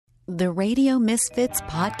The Radio Misfits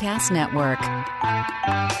Podcast Network.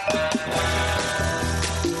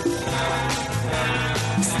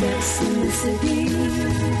 Steps in the city.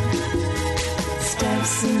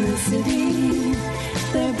 Steps in the city.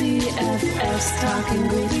 They're BFFs talking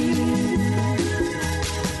gritty.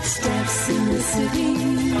 Steps in the city.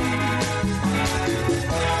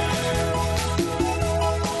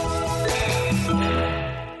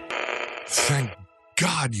 Thank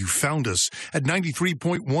God you found us at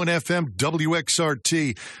 93.1 FM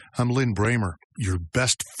WXRT. I'm Lynn Bramer, your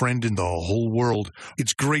best friend in the whole world.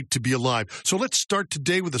 It's great to be alive. So let's start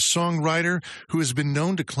today with a songwriter who has been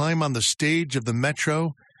known to climb on the stage of the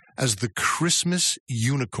Metro as the Christmas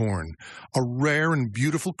unicorn, a rare and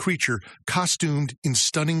beautiful creature costumed in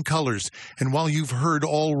stunning colors. And while you've heard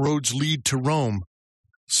all roads lead to Rome,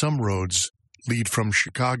 some roads lead from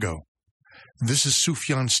Chicago. This is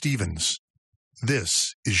Sufjan Stevens.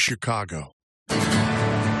 This is Chicago.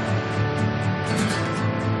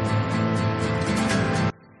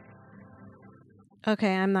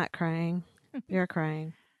 Okay, I'm not crying. You're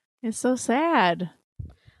crying. It's so sad.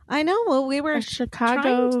 I know. Well, we were A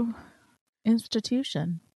Chicago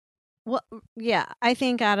institution. Well, yeah. I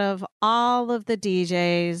think out of all of the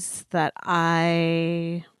DJs that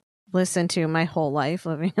I listened to my whole life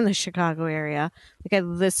living in the Chicago area, like I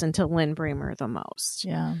listened to Lynn Bramer the most.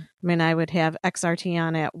 Yeah. I mean, I would have XRT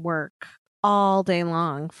on at work all day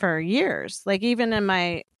long for years. Like even in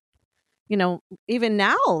my, even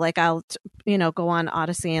now, like I'll, go on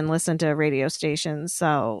Odyssey and listen to radio stations.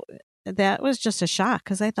 So that was just a shock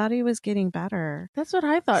because I thought he was getting better. That's what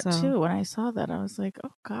I thought too. When I saw that, I was like,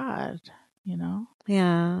 oh God,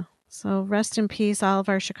 Yeah. So rest in peace, all of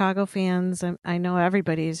our Chicago fans. I know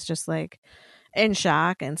everybody's just like in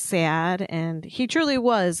shock and sad. And he truly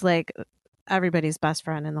was like everybody's best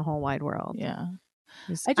friend in the whole wide world. Yeah.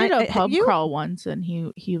 I did a pub crawl once and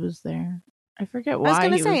he was there. I forget why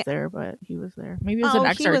he was there, but he was there. Maybe it was an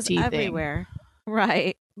XRT he was thing. Everywhere.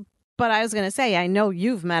 Right. But I was going to say, I know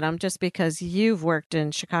you've met him just because you've worked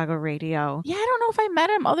in Chicago radio. Yeah, I don't know if I met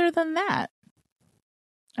him other than that.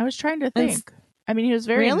 I was trying to think. I mean, he was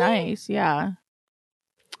very nice. Yeah.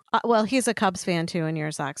 Well, he's a Cubs fan too, and you're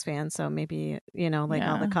a Sox fan. So maybe, all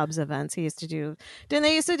the Cubs events he used to do. Didn't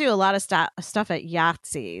they used to do a lot of stuff at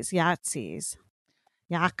Yahtzees? Yeah.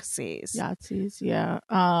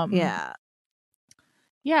 Yeah.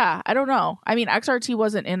 Yeah, I don't know. I mean, XRT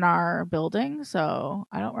wasn't in our building, so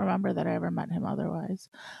I don't remember that I ever met him otherwise.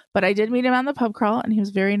 But I did meet him on the pub crawl, and he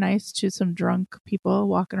was very nice to some drunk people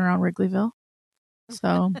walking around Wrigleyville.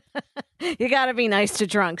 So you got to be nice to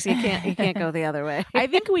drunks. You can't go the other way. I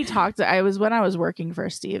think we talked. When I was working for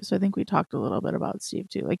Steve, so I think we talked a little bit about Steve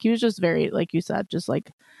too. Like he was just very, like you said, just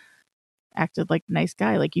like acted like a nice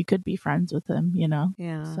guy. Like you could be friends with him,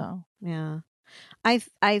 Yeah. So yeah,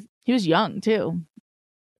 he was young too.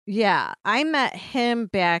 Yeah, I met him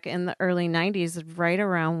back in the early 90s, right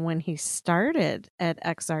around when he started at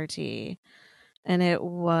XRT. And it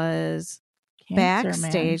was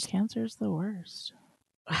backstage. Man. Cancer's the worst.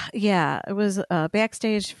 Yeah, it was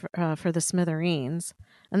backstage for the Smithereens.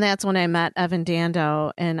 And that's when I met Evan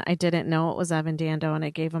Dando. And I didn't know it was Evan Dando. And I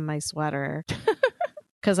gave him my sweater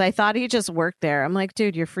because I thought he just worked there. I'm like,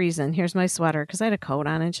 dude, you're freezing. Here's my sweater. Because I had a coat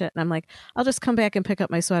on and shit. And I'm like, I'll just come back and pick up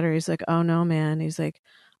my sweater. He's like, oh, no, man. He's like,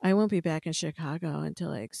 I won't be back in Chicago until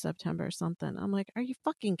like September or something. I'm like, are you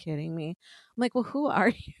fucking kidding me? I'm like, well, who are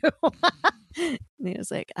you? And he was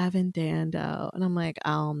like, Evan Dando. And I'm like,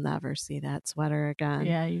 I'll never see that sweater again.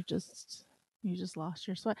 Yeah, you just lost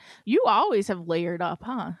your sweat. You always have layered up,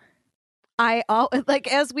 huh?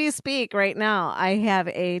 As we speak right now, I have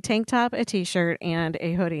a tank top, a t-shirt, and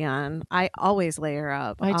a hoodie on. I always layer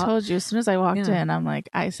up. I told you as soon as I walked in, I'm like,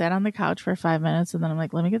 I sat on the couch for 5 minutes and then I'm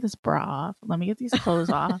like, let me get this bra off. Let me get these clothes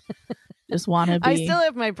off. Just want to be. I still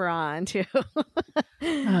have my bra on too.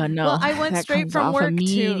 Oh no. Well, I went straight from work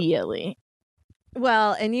immediately.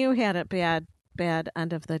 Well, and you had a bad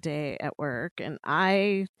end of the day at work, and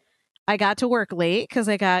I got to work late because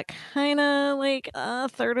I got kind of like a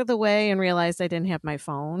third of the way and realized I didn't have my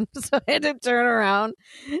phone. So I had to turn around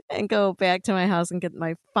and go back to my house and get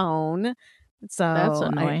my phone. So that's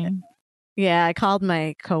annoying. I called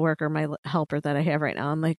my coworker, my helper that I have right now.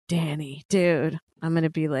 I'm like, Danny, dude, I'm going to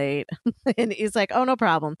be late. And he's like, oh, no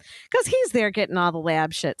problem. Because he's there getting all the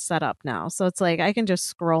lab shit set up now. So it's like I can just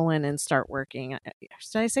scroll in and start working.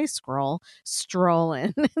 Should I say scroll? Stroll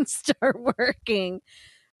in and start working.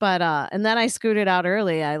 But and then I scooted out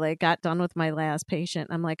early. I like got done with my last patient.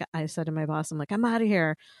 I'm like, I said to my boss, I'm like, I'm out of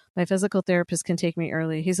here. My physical therapist can take me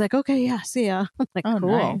early. He's like, okay, yeah, see ya. I'm like, oh,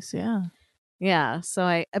 cool. Nice, yeah. Yeah.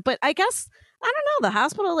 So but I guess, I don't know, the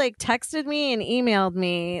hospital like texted me and emailed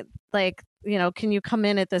me like, can you come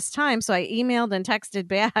in at this time? So I emailed and texted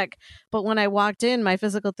back. But when I walked in, my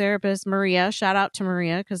physical therapist, Maria, shout out to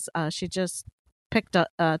Maria, because she just picked up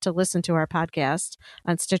to listen to our podcast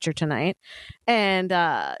on Stitcher tonight. And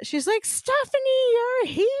she's like, Stephanie, you're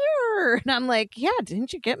here. And I'm like, yeah,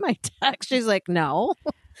 didn't you get my text? She's like, no.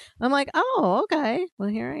 I'm like, oh, okay. Well,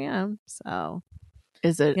 here I am. So.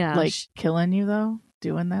 Is it Yeah, killing you though,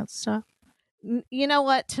 doing that stuff? You know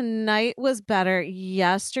what? Tonight was better.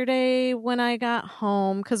 Yesterday when I got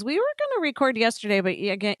home, because we were going to record yesterday, but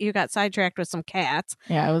you got sidetracked with some cats.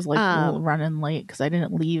 Yeah, I was like running late because I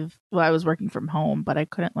didn't leave. Well, I was working from home, but I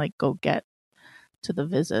couldn't like go get to the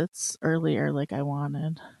visits earlier like I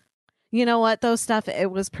wanted. You know what, though, Steph? It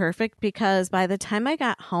was perfect because by the time I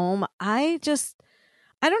got home, I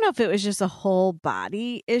don't know if it was just a whole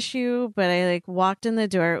body issue, but I like walked in the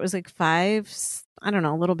door. It was like 5, I don't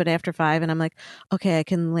know, a little bit after 5. And I'm like, okay, I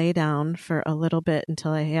can lay down for a little bit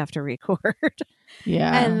until I have to record.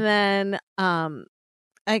 Yeah. And then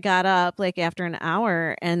I got up like after an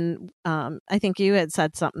hour and I think you had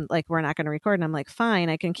said something like, we're not going to record. And I'm like, fine,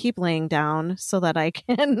 I can keep laying down so that I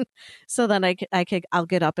can, I'll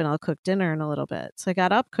get up and I'll cook dinner in a little bit. So I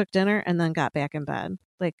got up, cooked dinner, and then got back in bed.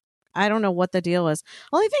 Like, I don't know what the deal was.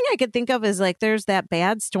 Only thing I could think of is like there's that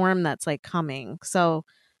bad storm that's like coming. So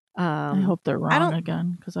I hope they're wrong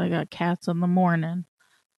again because I got cats in the morning.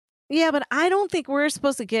 Yeah, but I don't think we're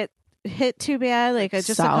supposed to get hit too bad. Like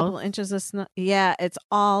just south? A couple inches of snow. Yeah, it's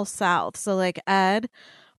all south. So like Ed,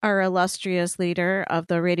 our illustrious leader of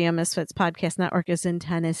the Radio Misfits Podcast Network, is in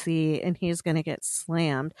Tennessee and he's going to get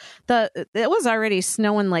slammed. It was already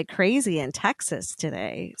snowing like crazy in Texas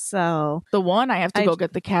today. So the one I have to go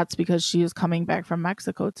get the cats because she is coming back from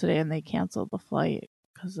Mexico today and they canceled the flight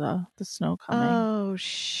because of the snow coming. Oh,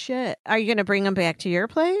 shit. Are you going to bring them back to your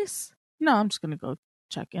place? No, I'm just going to go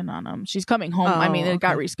check in on them. She's coming home. I mean, it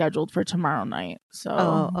got rescheduled for tomorrow night.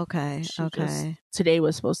 So okay. Today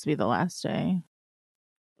was supposed to be the last day.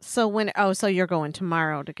 So so you're going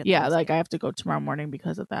tomorrow to get like I have to go tomorrow morning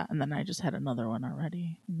because of that. And then I just had another one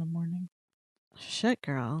already in the morning. Shit,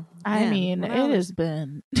 girl. I mean, it has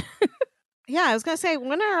been. Yeah, I was going to say,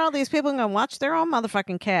 when are all these people going to watch their own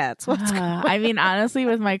motherfucking cats? I mean, honestly,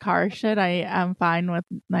 with my car shit, I'm fine with,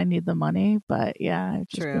 I need the money. But yeah, I've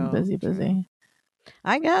just been busy.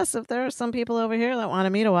 I guess if there are some people over here that wanted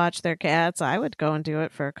me to watch their cats, I would go and do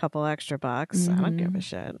it for a couple extra bucks. I don't give a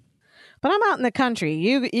shit. But I'm out in the country.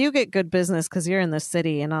 You get good business because you're in the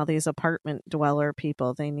city, and all these apartment dweller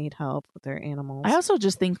people, they need help with their animals. I also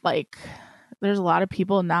just think like there's a lot of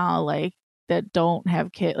people now like that don't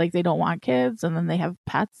have kids, like they don't want kids, and then they have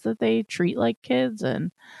pets that they treat like kids.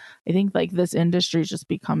 And I think like this industry is just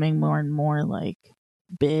becoming more and more like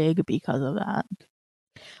big because of that.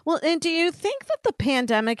 Well, and do you think that the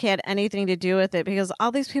pandemic had anything to do with it? Because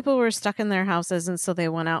all these people were stuck in their houses, and so they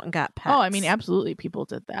went out and got pets. Oh, I mean, absolutely, people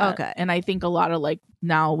did that. Okay. And I think a lot of like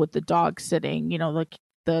now with the dog sitting,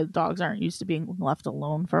 the dogs aren't used to being left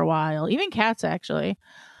alone for a while, even cats actually.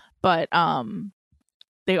 But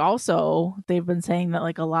they've been saying that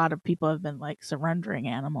like a lot of people have been like surrendering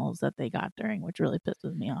animals that they got during, which really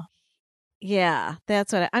pisses me off. Yeah,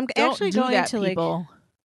 that's what I'm actually going to people. Like.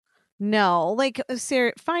 No, like,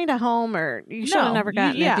 find a home, or you should have never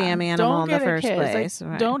gotten a damn animal in the first place. Like,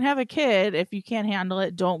 right. Don't have a kid if you can't handle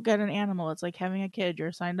it. Don't get an animal. It's like having a kid.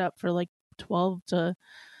 You're signed up for like 12 to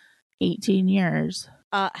 18 years.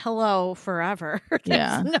 Hello, forever.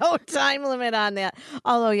 Yeah. There's no time limit on that.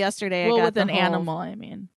 Although yesterday I got with an animal, I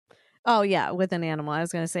mean. Oh, yeah, with an animal. I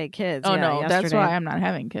was going to say kids. Oh, yeah, no, yesterday. That's why I'm not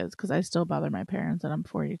having kids, because I still bother my parents and I'm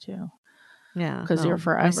 42. Yeah. Because you're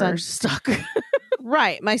forever stuck.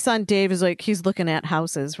 Right. My son Dave is like, he's looking at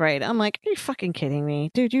houses, right? I'm like, are you fucking kidding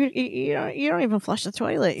me? Dude, you don't even flush the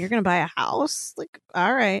toilet. You're going to buy a house? Like,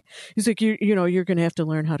 all right. He's like, you're going to have to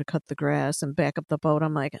learn how to cut the grass and back up the boat.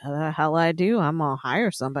 I'm like, the hell I do? I'm going to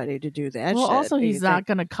hire somebody to do that shit. Also, he's not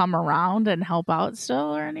going to come around and help out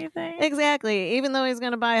still or anything. Exactly. Even though he's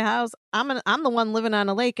going to buy a house, I'm the one living on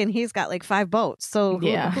a lake and he's got like 5 boats. So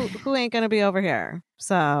who ain't going to be over here?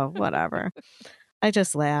 So whatever. I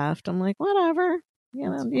just laughed. I'm like, whatever.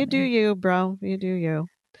 You do you, bro. You do you.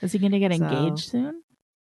 Is he going to get engaged soon?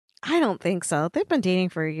 I don't think so. They've been dating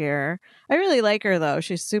for a year. I really like her, though.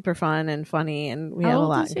 She's super fun and funny, and we have a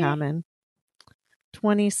lot in common.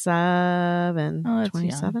 27. Oh,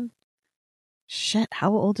 27? Young. Shit,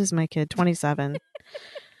 how old is my kid? 27.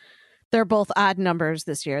 They're both odd numbers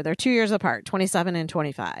this year. They're 2 years apart, 27 and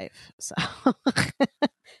 25. So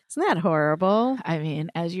Isn't that horrible? I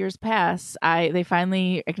mean, as years pass, they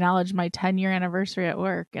finally acknowledged my 10-year anniversary at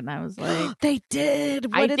work, and I was like, They did.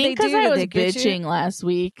 I What did they think because do? I Did was they get you? bitching last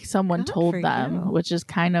week, someone Good told for them, you. which is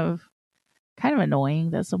kind of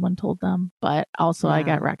annoying that someone told them. But also, I Yeah.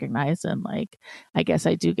 got recognized, and like, I guess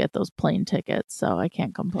I do get those plane tickets, so I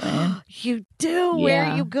can't complain. You do? Where are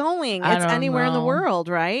Yeah. you going? I It's don't anywhere in the know. world,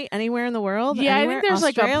 right? Anywhere in the world? Yeah, Anywhere? I think there's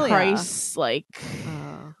Australia. like a price,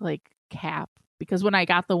 Oh. like cap, because when I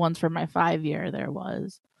got the ones for my 5-year, there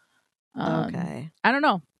was. Okay. I don't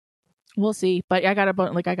know. We'll see. But I got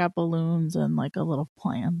I got balloons and like a little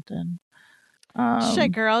plant and.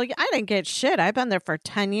 Shit, girl. I didn't get shit. I've been there for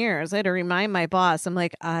 10 years. I had to remind my boss. I'm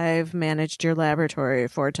like, I've managed your laboratory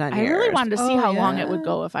for 10 years. I really wanted to see Oh, how long it yeah. would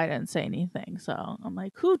go if I didn't say anything. So I'm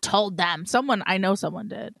like, who told them? I know someone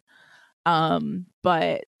did.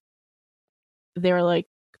 But they were like,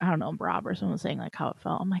 I don't know, Rob or someone was saying like how it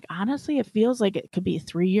felt. I'm like, honestly, it feels like it could be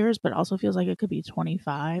 3 years, but also feels like it could be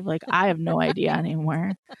 25. Like, I have no idea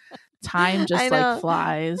anymore. Time I just know. like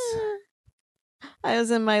flies. I was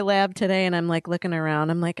in my lab today and I'm like looking around.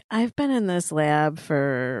 I'm like, I've been in this lab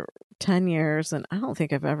for 10 years and I don't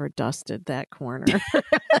think I've ever dusted that corner.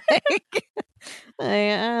 Like,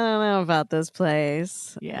 I don't know about this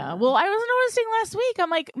place. Yeah. Well, I was noticing last week, I'm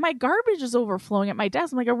like, my garbage is overflowing at my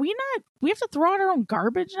desk. I'm like, we have to throw out our own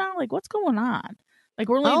garbage now? Like, what's going on? Like,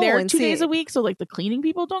 we're only there and 2 days see- a week, so like the cleaning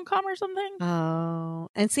people don't come or something. Oh,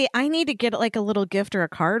 and see, I need to get like a little gift or a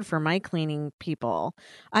card for my cleaning people.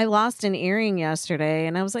 I lost an earring yesterday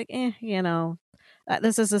and I was like,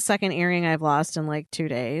 this is the second earring I've lost in like 2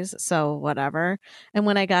 days. So whatever. And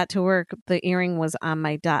when I got to work, the earring was on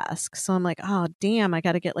my desk. So I'm like, oh, damn, I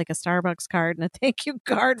got to get like a Starbucks card and a thank you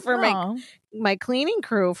card for my cleaning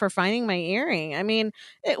crew for finding my earring. I mean,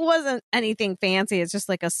 it wasn't anything fancy. It's just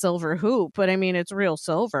like a silver hoop, but I mean, it's real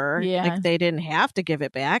silver. Yeah. Like they didn't have to give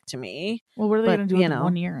it back to me. Well, what are they But, going to do with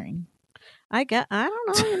one earring? I don't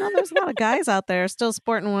know. There's a lot of guys out there still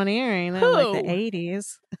sporting one earring in like the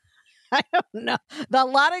 80s. I don't know. A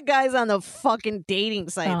lot of guys on the fucking dating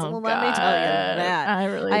sites. Oh, Well, let me tell you that.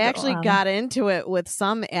 I actually got into it with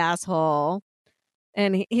some asshole.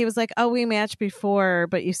 And he was like, oh, we matched before,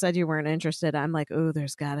 but you said you weren't interested. I'm like, oh,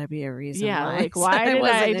 there's got to be a reason. Yeah, why. like, why did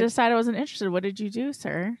I decide I wasn't interested? What did you do,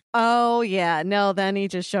 sir? Oh, yeah. No, then he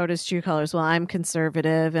just showed his true colors. Well, I'm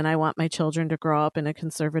conservative and I want my children to grow up in a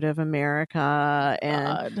conservative America.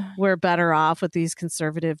 And we're better off with these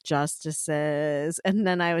conservative justices. And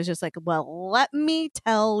then I was just like, well, let me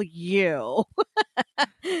tell you.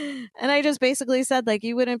 And I just basically said, like,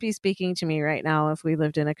 you wouldn't be speaking to me right now if we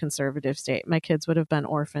lived in a conservative state. My kids would have been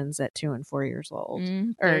orphans at 2 and 4 years old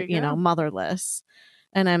or, motherless.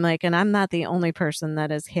 And I'm like, and I'm not the only person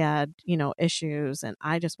that has had, issues. And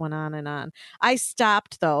I just went on and on. I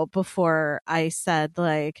stopped, though, before I said,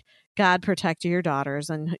 like, God protect your daughters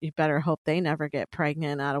and you better hope they never get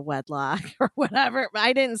pregnant out of wedlock or whatever.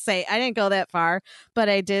 I didn't go that far, but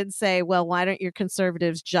I did say, well, why don't your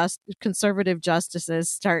conservative justices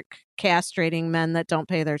start castrating men that don't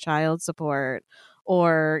pay their child support?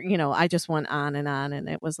 Or, I just went on and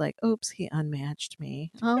it was like, oops, he unmatched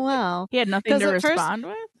me. Oh, well. He had nothing to respond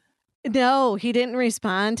with? No, he didn't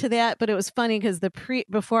respond to that, but it was funny because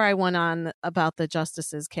before I went on about the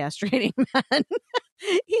justices castrating men,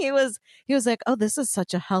 he was like, oh, this is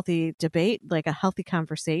such a healthy debate, like a healthy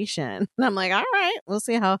conversation. And I'm like, all right, we'll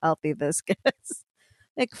see how healthy this gets.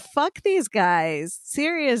 Like, fuck these guys.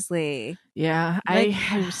 Seriously. Yeah,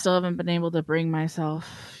 I still haven't been able to bring myself,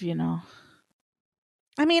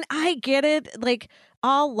 I mean, I get it. Like,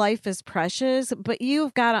 all life is precious, but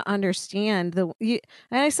you've got to understand and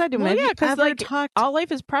I said to him, because all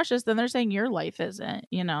life is precious, then they're saying your life isn't,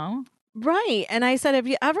 Right. And I said, have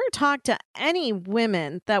you ever talked to any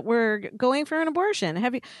women that were going for an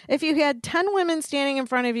abortion? If you had 10 women standing in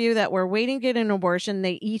front of you that were waiting to get an abortion,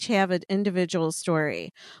 they each have an individual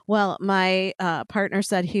story. Well, my partner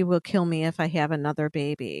said he will kill me if I have another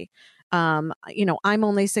baby. I'm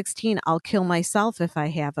only 16. I'll kill myself if I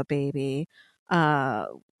have a baby.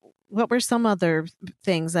 What were some other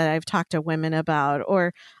things that I've talked to women about?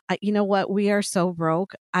 Or, you know what? We are so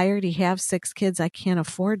broke. I already have 6 kids. I can't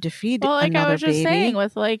afford to feed another baby. Well, like I was just saying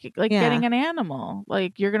with getting an animal.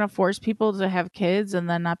 Like, you're going to force people to have kids and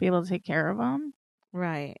then not be able to take care of them.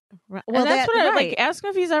 Right. Well, and that's what I like. Ask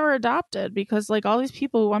him if he's ever adopted, because like all these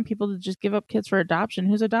people who want people to just give up kids for adoption,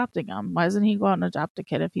 who's adopting them? Why doesn't he go out and adopt a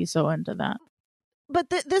kid if he's so into that? But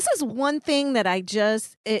this is one thing that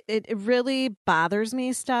it really bothers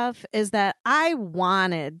me, Steph, is that I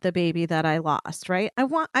wanted the baby that I lost, right? I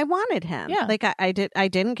wanted him. Yeah. Like I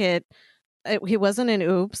didn't get, he wasn't an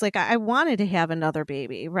oops. Like I wanted to have another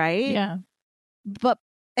baby, right? Yeah. But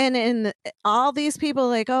And in all these people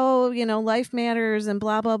like, oh, life matters and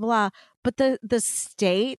blah, blah, blah. But the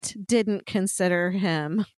state didn't consider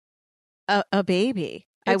him a baby.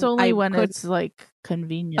 It's only when could- it's like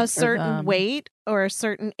convenient a certain weight or a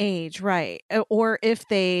certain age, right? Or if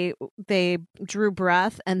they drew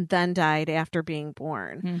breath and then died after being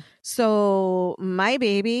born. So my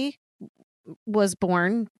baby was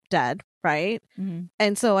born dead, right?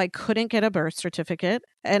 And so I couldn't get a birth certificate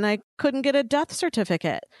and I couldn't get a death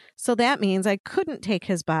certificate. So that means I couldn't take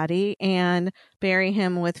his body and bury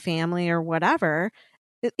him with family or whatever.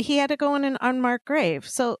 He had to go in an unmarked grave.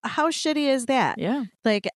 So how shitty is that? Yeah.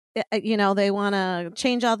 Like, they want to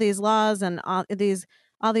change all these laws and all these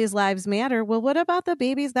lives matter. Well, what about the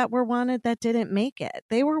babies that were wanted that didn't make it?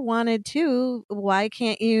 They were wanted too. Why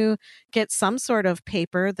can't you get some sort of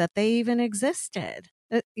paper that they even existed?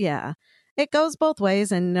 Yeah, it goes both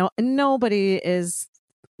ways, and nobody is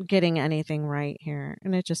getting anything right here,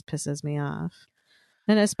 and it just pisses me off.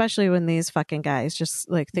 And especially when these fucking guys just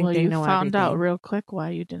like think they know found everything. out real quick why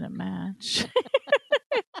you didn't match.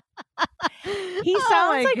 He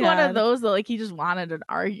sounds like one of those that like he just wanted an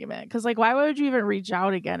argument, because like why would you even reach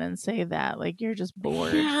out again and say that? Like you're just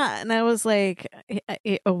bored. Yeah, and I was like,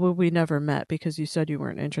 oh, well, we never met because you said you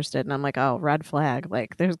weren't interested. And I'm like, oh, red flag.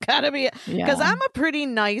 Like there's gotta be, because I'm a pretty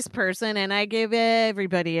nice person and I give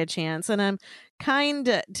everybody a chance and I'm kind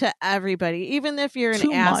to everybody, even if you're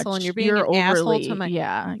an asshole and you're being an asshole to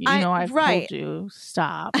my I've told you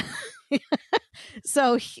stop.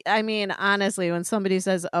 So, I mean, honestly, when somebody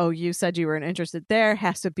says, oh, you said you weren't interested, there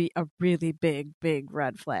has to be a really big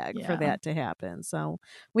räd flag for that to happen. So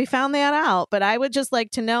we found that out. But I would just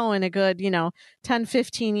like to know in a good, 10,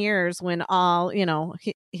 15 years when all,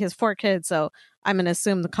 he has 4 kids. So I'm going to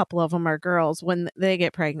assume the couple of them are girls. When they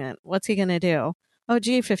get pregnant, what's he going to do? Oh,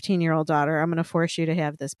 gee, 15-year-old daughter, I'm going to force you to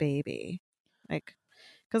have this baby. Like,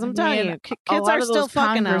 because I'm telling you, kids are still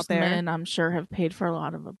fucking out there. I'm sure have paid for a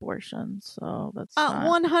lot of abortions, so that's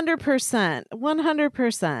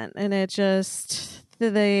 100%, and it just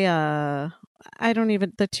I don't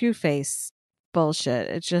even the two-face bullshit.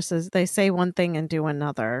 It just is they say one thing and do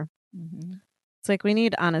another. It's like we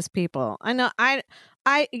need honest people. I know I'm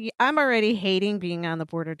already hating being on the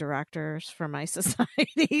board of directors for my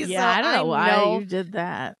society. Yeah, I don't know why you did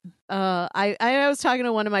that. I was talking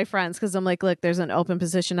to one of my friends because I'm like, look, there's an open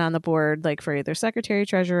position on the board, like for either secretary,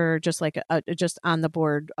 treasurer, or just like just on the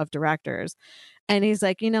board of directors. And he's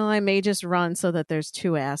like, I may just run so that there's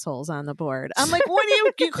 2 assholes on the board. I'm like, what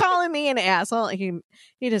are you calling me an asshole? He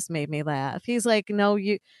just made me laugh. He's like, no,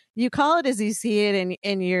 you call it as you see it,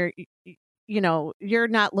 and you're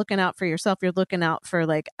not looking out for yourself. You're looking out for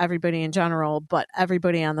like everybody in general, but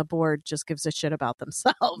everybody on the board just gives a shit about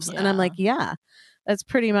themselves. Yeah. And I'm like, yeah, that's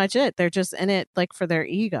pretty much it. They're just in it like for their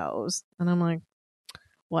egos. And I'm like,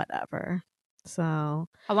 whatever. So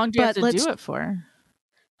how long do you have to do it for?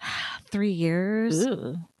 3 years.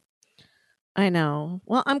 Ooh. I know.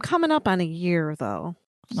 Well, I'm coming up on a year though.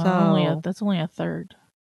 So that's only a third.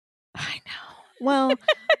 I know. Well,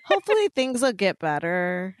 hopefully things will get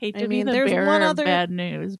better. Hate to be the bearer of bad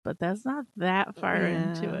news, but that's not that far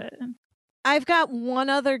into it. I've got one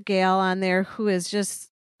other gal on there who is just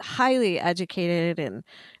highly educated and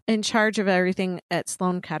in charge of everything at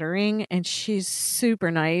Sloan Kettering, and she's super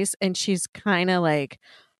nice, and she's kind of like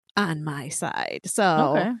on my side.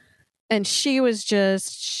 So, and she is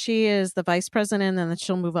the vice president, and then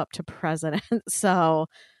she'll move up to president. So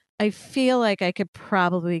I feel like I could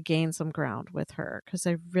probably gain some ground with her because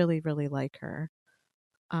I really, really like her.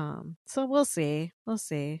 So we'll see. It's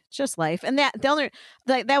just life. And that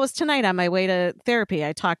was tonight on my way to therapy.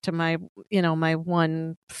 I talked to my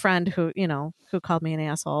one friend who called me an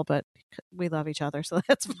asshole, but we love each other, so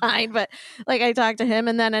that's fine. But like I talked to him,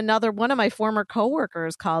 and then another one of my former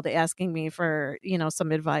coworkers called asking me for,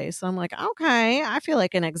 some advice. So I'm like, okay, I feel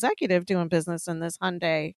like an executive doing business in this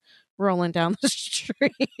Hyundai rolling down the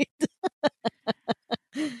street.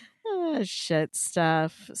 Shit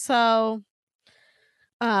stuff. So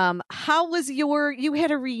how was you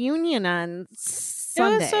had a reunion on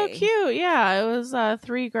Sunday? It was so cute. Yeah, it was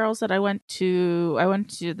 3 girls that I went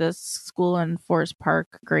to this school in Forest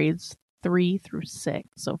Park, grades 3 through 6,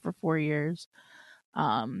 so for 4 years.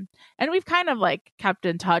 And we've kind of like kept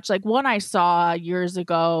in touch. Like one I saw years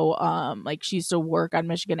ago, like she used to work on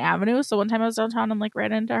Michigan Avenue, so one time I was downtown and like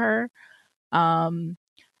ran into her.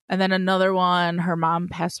 And then another one, her mom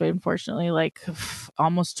passed away, unfortunately, like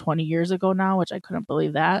almost 20 years ago now, which I couldn't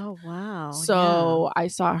believe that. Oh, wow. So I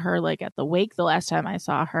saw her like at the wake the last time I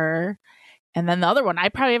saw her. And then the other one I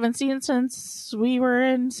probably haven't seen since we were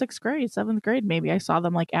in 6th grade, 7th grade. Maybe I saw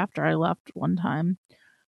them like after I left one time.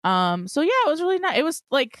 So yeah, it was really nice. It was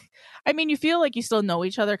like, I mean, you feel like you still know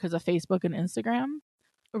each other because of Facebook and Instagram.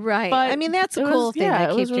 Right. But I mean, that's a it cool was- thing yeah, that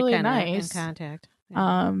it was keeps really you kind of in nice. contact.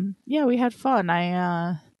 Yeah. Yeah, we had fun.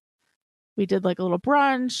 We did like a little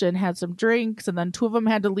brunch and had some drinks, and then two of them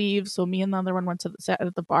had to leave, so me and the other one sat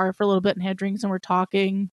at the bar for a little bit and had drinks and we're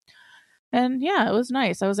talking. And yeah, it was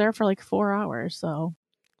nice. I was there for like 4 hours, so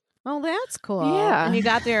Oh, that's cool. Yeah. And you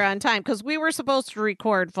got there on time because we were supposed to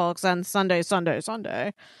record, folks, on Sunday.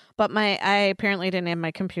 But I apparently didn't have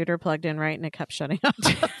my computer plugged in right and it kept shutting off.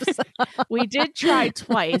 So- we did try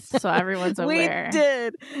twice, so everyone's aware. We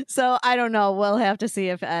did. So I don't know. We'll have to see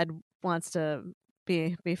if Ed wants to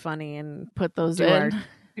be funny and Put those do in.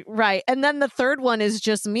 right. And then the third one is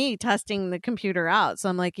just me testing the computer out. So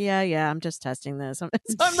I'm like, yeah, I'm just testing this. So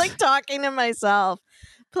I'm like talking to myself,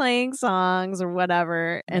 playing songs or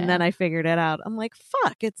whatever. And then I figured it out. I'm like,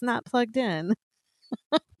 fuck, it's not plugged in.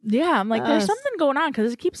 Yeah, I'm like, there's Us. something going on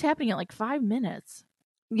because it keeps happening in like 5 minutes.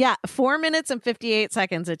 Yeah, 4 minutes and 58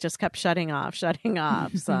 seconds. It just kept shutting off.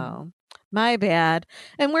 So my bad.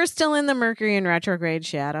 And we're still in the Mercury in retrograde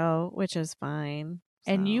shadow, which is fine.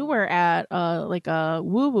 And So- you were at like a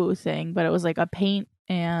woo-woo thing, but it was like a paint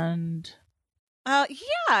and yeah,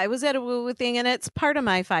 I was at a woo-woo thing, and it's part of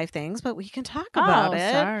my 5 things, but we can talk about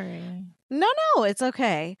it. Sorry. No, it's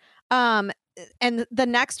okay. And the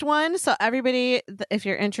next one, so everybody, if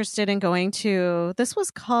you're interested in going to, this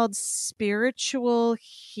was called Spiritual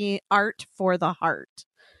Art for the Heart.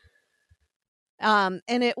 And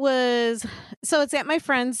it was, so it's at my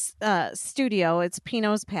friend's studio. It's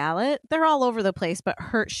Pino's Palette. They're all over the place, but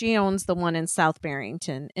she owns the one in South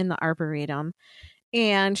Barrington in the Arboretum.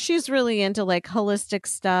 And she's really into like holistic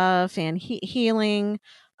stuff and healing,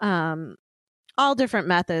 all different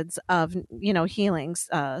methods of, healings,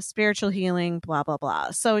 spiritual healing, blah, blah,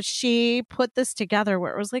 blah. So she put this together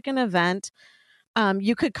where it was like an event.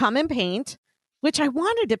 You could come and paint, which I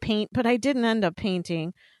wanted to paint, but I didn't end up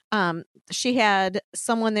painting. She had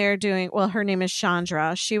someone there doing, well, her name is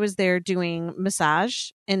Chandra. She was there doing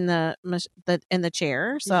massage in the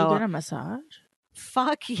chair. Did you get So a massage?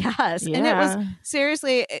 fuck yes. Yeah. And it was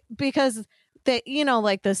seriously because the,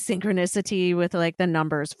 like the synchronicity with like the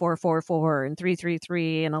numbers 444 and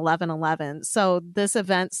 333 and 1111. So this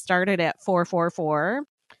event started at 444.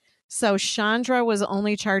 So Chandra was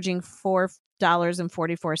only charging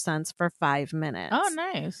 $4.44 for 5 minutes. Oh,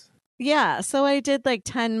 nice. Yeah, so I did like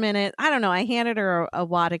 10 minutes. I don't know. I handed her a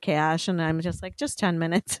wad of cash and I'm just like, just 10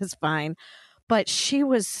 minutes is fine. But she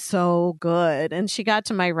was so good. And she got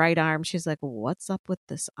to my right arm. She's like, what's up with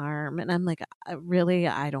this arm? And I'm like, really?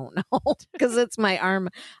 I don't know. Because it's my arm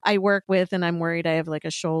I work with and I'm worried I have like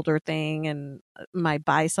a shoulder thing and my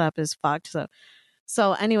bicep is fucked.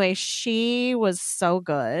 So anyway, she was so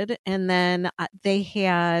good. And then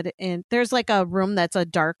there's like a room that's a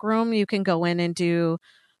dark room. You can go in and do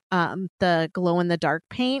the glow in the dark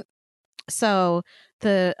paint. So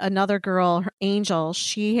another girl, Angel,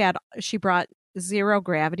 she brought 0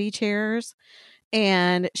 gravity chairs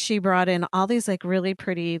and she brought in all these like really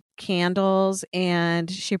pretty candles and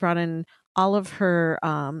she brought in all of her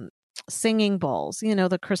singing bowls,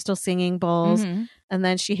 the crystal singing bowls. Mhm. And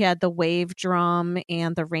then she had the wave drum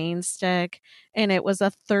and the rain stick. And it was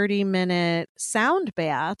a 30-minute sound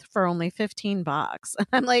bath for only $15. And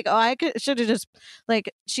I'm like, oh, I should have just like,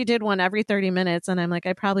 she did one every 30 minutes. And I'm like,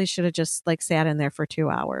 I probably should have just like sat in there for 2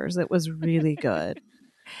 hours. It was really good.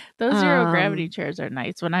 Those zero gravity chairs are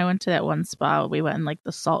nice. When I went to that one spa, we went in like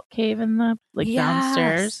the salt cave in the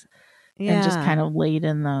downstairs and just kind of laid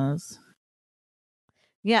in those.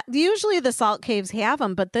 Yeah, usually the salt caves have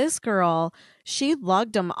them, but this girl, she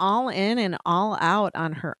lugged them all in and all out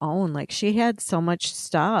on her own. Like she had so much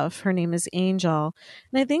stuff. Her name is Angel,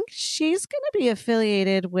 and I think she's going to be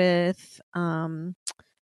affiliated with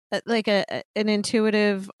like an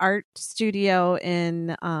intuitive art studio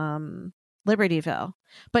in Libertyville.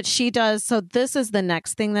 But she does, so this is the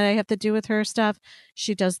next thing that I have to do with her stuff.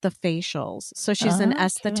 She does the facials. So she's an Okay.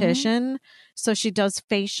 esthetician. So she does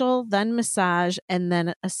facial, then massage, and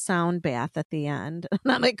then a sound bath at the end.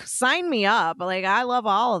 And I'm like, sign me up. Like, I love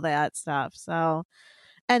all of that stuff. So,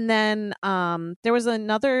 and then there was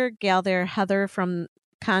another gal there, Heather from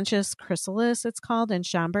Conscious Chrysalis, it's called, in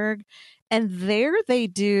Schaumburg. And there they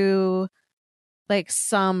do like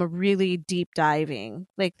some really deep diving.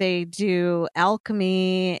 Like they do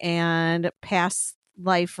alchemy and past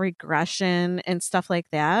life regression and stuff like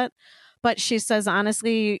that. But she says,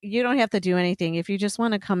 honestly, you don't have to do anything. If you just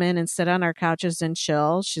want to come in and sit on our couches and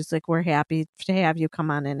chill, she's like, we're happy to have you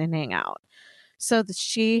come on in and hang out. So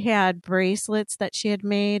she had bracelets that she had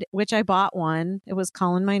made, which I bought one. It was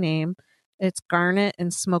calling my name. It's garnet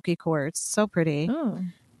and smoky quartz. So pretty. Ooh.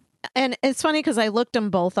 And it's funny because I looked them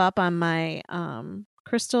both up on my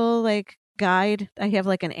crystal like guide. I have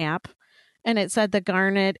like an app, and it said the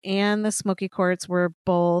garnet and the smoky quartz were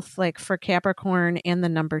both like for Capricorn and the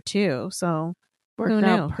number 2. So Worked who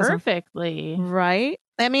out knew? 'Cause perfectly. right?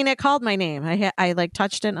 I mean, it called my name. I like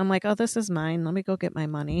touched it. And I'm like, oh, this is mine. Let me go get my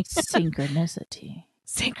money. Synchronicity.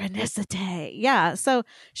 Synchronicity. Yeah. So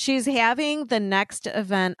she's having the next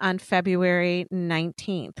event on February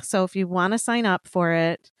 19th. So if you want to sign up for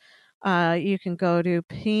it, you can go to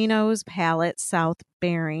Pino's Palette South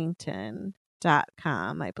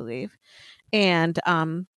Barrington.com, I believe. And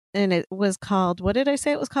it was called, what did I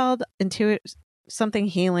say it was called? Something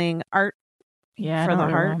healing art Yeah, for I the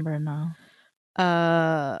don't heart. remember now.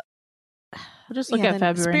 We'll just look at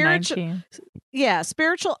February 19th. Yeah,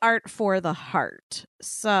 spiritual art for the heart.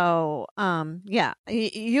 So, yeah,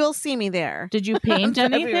 you'll see me there. Did you paint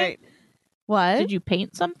anything? What? Did you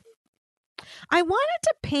paint something? I wanted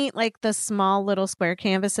to paint like the small little square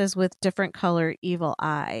canvases with different color evil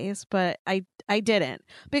eyes, but I didn't,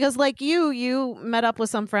 because like you met up with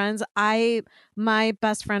some friends. My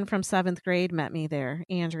best friend from 7th grade met me there,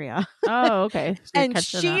 Andrea. Oh, okay. So and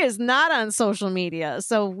she is not on social media,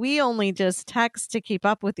 so we only just text to keep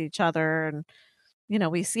up with each other, and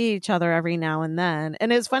we see each other every now and then.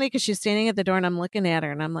 And it's funny because she's standing at the door and I'm looking at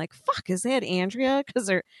her and I'm like, fuck, is that Andrea? Because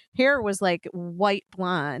her hair was like white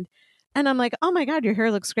blonde. And I'm like, oh my God, your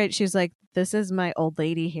hair looks great. She's like, this is my old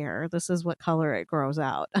lady hair. This is what color it grows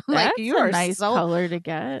out. I'm like, you are a nice color to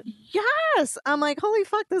get. Yes. I'm like, holy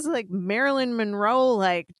fuck, this is like Marilyn Monroe,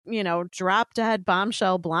 like, drop dead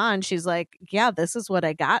bombshell blonde. She's like, yeah, this is what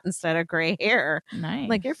I got instead of gray hair. Nice. I'm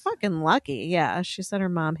like, you're fucking lucky. Yeah. She said her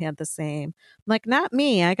mom had the same. I'm like, not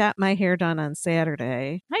me. I got my hair done on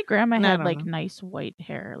Saturday. My grandma had like nice white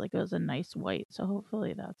hair. Like it was a nice white. So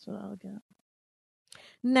hopefully that's what I'll get.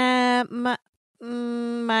 Nah,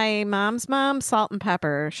 my mom's mom, salt and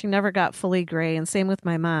pepper. She never got fully gray, and same with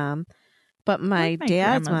my mom. But my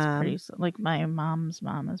dad's mom, like my mom's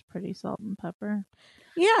mom, is pretty salt and pepper.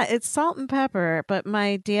 Yeah, it's salt and pepper. But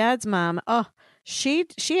my dad's mom, she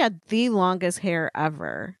had the longest hair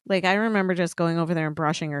ever. Like I remember just going over there and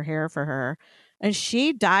brushing her hair for her, and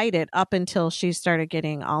she dyed it up until she started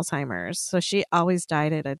getting Alzheimer's. So she always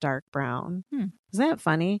dyed it a dark brown. Isn't that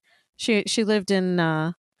funny? She lived in,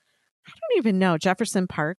 I don't even know, Jefferson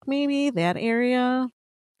Park, maybe, that area.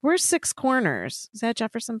 Where's Six Corners? Is that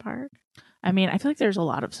Jefferson Park? I mean, I feel like there's a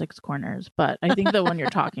lot of Six Corners, but I think the one you're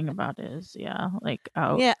talking about is, like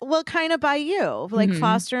out. Yeah, well, kind of by you, like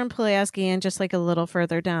Foster and Pulaski and just like a little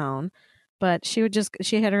further down. But she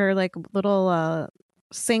had her like little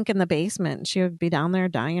sink in the basement. She would be down there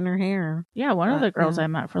dyeing her hair. Yeah, one of the girls I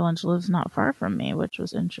met for lunch lives not far from me, which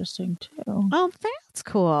was interesting too. Oh, that's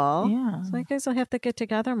cool. Yeah. So I guess I'll have to get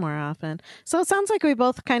together more often. So it sounds like we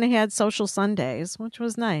both kind of had social Sundays, which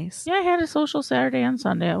was nice. Yeah, I had a social Saturday and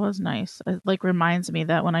Sunday. It was nice. It like reminds me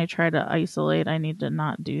that when I try to isolate, I need to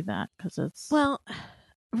not do that because it's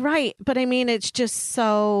right. But I mean, it's just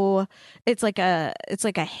so it's like a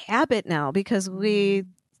habit now because we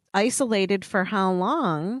isolated for how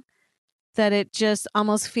long that it just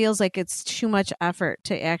almost feels like it's too much effort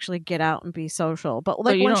to actually get out and be social. But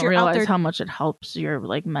like you once don't you're realize out there, how much it helps your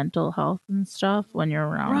like mental health and stuff when you're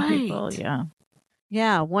around people.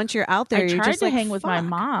 Yeah. Once you're out there, I you're tried just to like, hang with my fuck.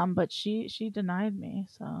 mom, but she denied me.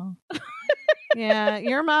 So yeah,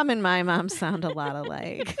 your mom and my mom sound a lot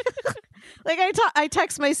alike. Like I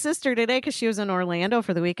text my sister today because she was in Orlando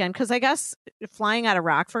for the weekend because I guess flying out of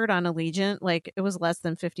Rockford on Allegiant, like it was less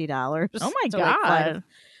than $50. Oh my God.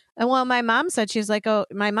 And well, my mom said, she's like, oh,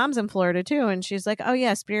 my mom's in Florida too, and she's like, oh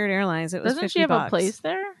yeah, Spirit Airlines. It was Doesn't $50. she have a place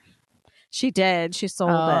there? She did. She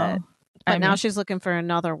sold it, but now she's looking for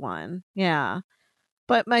another one. Yeah.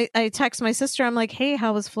 But I text my sister. I'm like, hey,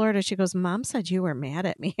 how was Florida? She goes, Mom said you were mad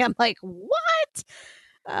at me. I'm like,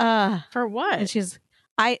 what? For what? And she's,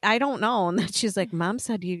 I don't know. And then she's like, Mom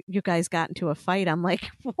said you guys got into a fight. I'm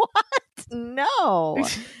like, what? No.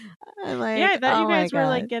 I'm like, yeah, I thought you guys were God.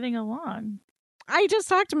 like getting along. I just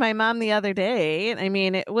talked to my mom the other day. I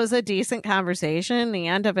mean, it was a decent conversation. The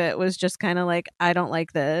end of it was just kind of like, I don't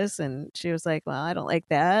like this. And she was like, well, I don't like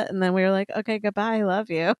that. And then we were like, okay, goodbye.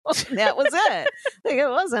 Love you. That was it. Like, it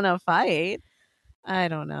wasn't a fight. I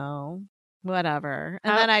don't know. Whatever.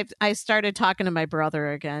 And then I started talking to my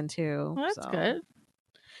brother again, too. Well, that's good.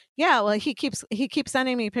 Yeah, well, he keeps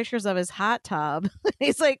sending me pictures of his hot tub.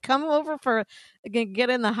 He's like, come over get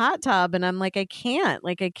in the hot tub. And I'm like, I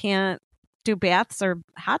can't do baths or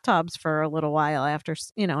hot tubs for a little while after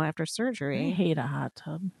surgery. I hate a hot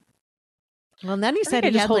tub. Well, and then he I said think I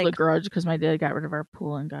he just had hold a like. grudge because my dad got rid of our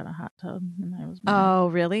pool and got a hot tub, and I was mad. Oh,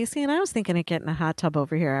 really? See, and I was thinking of getting a hot tub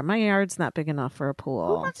over here. My yard's not big enough for a Who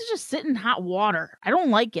pool. wants to just sit in hot water? I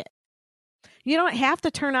don't like it. You don't have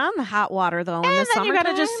to turn on the hot water though. In And the then you got to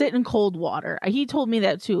summertime? just sit in cold water. He told me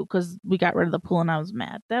that too because we got rid of the pool and I was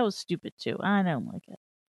mad. That was stupid too. I don't like it.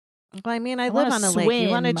 Well, I mean, I wanna live on a lake. You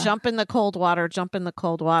want to swim. jump in the cold water, jump in the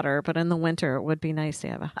cold water. But in the winter, it would be nice to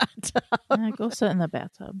have a hot tub. Go sit in the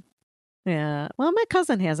bathtub. Yeah. Well, my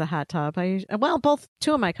cousin has a hot tub.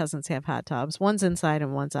 Two of my cousins have hot tubs. One's inside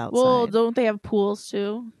and one's outside. Well, don't they have pools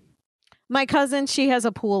too? My cousin, she has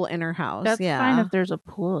a pool in her house. That's yeah. fine if there's a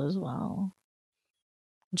pool as well.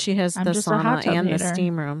 She has I'm the just a hot sauna tub and the hater.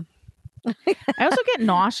 steam room. I also get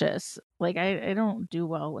nauseous. Like I don't do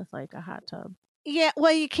well with like a hot tub. Yeah,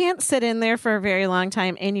 well, you can't sit in there for a very long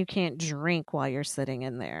time, and you can't drink while you're sitting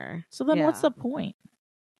in there. So then what's Yeah. the point?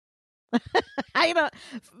 I don't.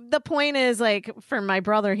 The point is, like, for my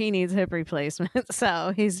brother, he needs hip replacement,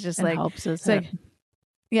 so he's just It like, helps his it's like- hip.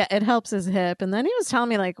 yeah, it helps his hip. And then he was telling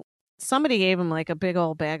me like somebody gave him like a big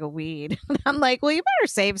old bag of weed. I'm like, well, you better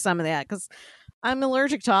save some of that because I'm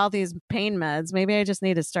allergic to all these pain meds. Maybe I just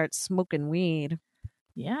need to start smoking weed.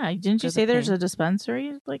 Yeah, didn't you For the say there's pain. a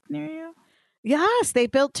dispensary like near you? Yes, they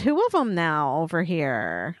built 2 of them now over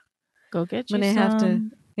here. Go get you When they some. have to,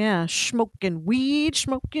 yeah, smoking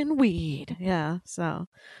weed. Yeah, so,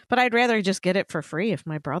 but I'd rather just get it for free if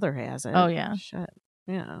my brother has it. Oh, yeah. Shit.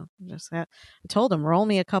 Yeah, I told him, roll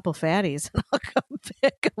me a couple fatties and I'll come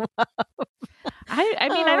pick them up. I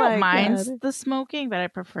mean, Oh I don't my mind God. the smoking, but I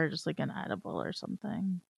prefer just like an edible or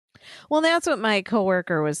something. Well, that's what my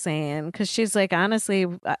coworker was saying because she's like, honestly,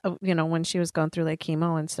 when she was going through like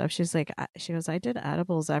chemo and stuff, she's like, she goes, I did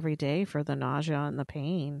edibles every day for the nausea and the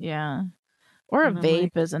pain. Yeah. Or a And I'm vape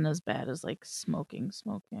like- isn't as bad as like smoking.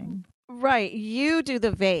 Right. You do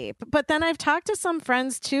the vape. But then I've talked to some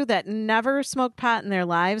friends too that never smoked pot in their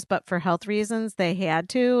lives, but for health reasons, they had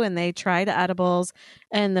to and they tried edibles.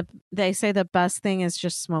 And they say the best thing is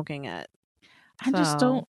just smoking it. I just So-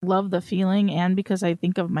 don't love the feeling. And because I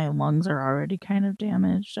think of my lungs are already kind of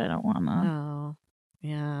damaged, I don't want to. Oh,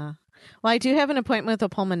 yeah. Well, I do have an appointment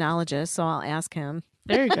with a pulmonologist, so I'll ask him.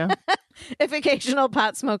 There you go. If occasional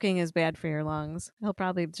pot smoking is bad for your lungs, he'll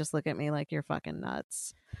probably just look at me like you're fucking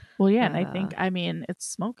nuts. Well, yeah. And I think, I mean, it's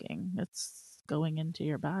smoking, it's going into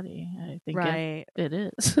your body. I think Right. it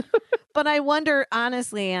is. But I wonder,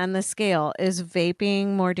 honestly, on the scale, is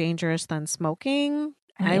vaping more dangerous than smoking?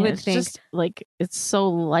 I mean, would it's think. just, like it's so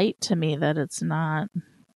light to me that it's not.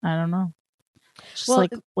 I don't know. Just Well,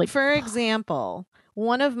 like for example,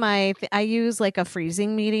 one of my, I use like a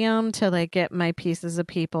freezing medium to like get my pieces of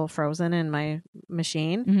people frozen in my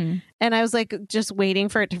machine. Mhm. And I was like just waiting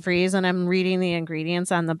for it to freeze and I'm reading the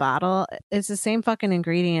ingredients on the bottle. It's the same fucking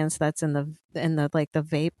ingredients that's in the like the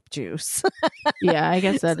vape juice. Yeah, I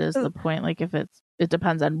guess that is the point. Like if it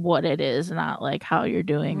depends on what it is, not like how you're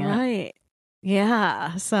doing it. Right.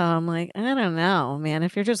 Yeah. So I'm like, I don't know, man.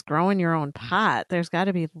 If you're just growing your own pot, there's got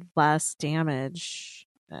to be less damage.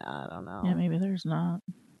 I don't know. Yeah, maybe there's not.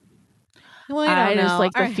 Well, I don't just know.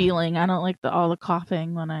 like the feeling. I don't like all the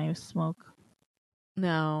coughing when I smoke.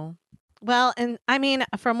 No. Well, and I mean,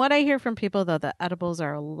 from what I hear from people, though, the edibles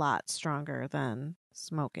are a lot stronger than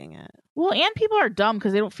smoking it. Well, and people are dumb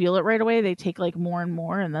because they don't feel it right away. They take like more and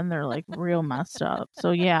more, and then they're like real messed up.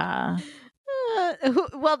 So yeah,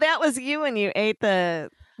 Well, that was you when you ate the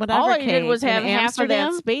whatever all I cake did was in have half of that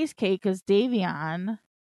Amsterdam. space cake because Davion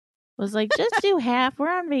was like, just do half. We're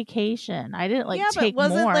on vacation. I didn't like yeah, take but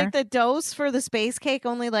wasn't more. like the dose for the space cake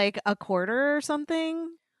only like a quarter or something?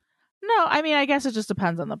 No, I mean, I guess it just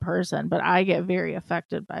depends on the person, but I get very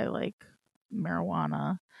affected by like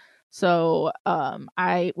marijuana. So,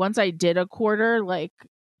 once I did a quarter, like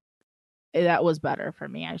that was better for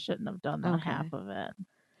me. I shouldn't have done the Okay. half of it.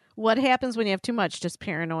 What happens when you have too much? Just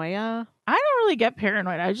paranoia? I don't really get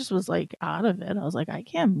paranoid. I just was like out of it. I was like, I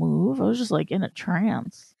can't move. I was just like in a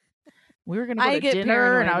trance. We were gonna go I to get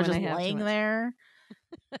dinner, and I paranoid was when just I have too laying much. there.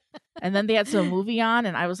 And then they had some movie on,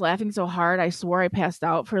 and I was laughing so hard I swore I passed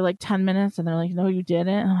out for like 10 minutes. And they're like, "No, you didn't."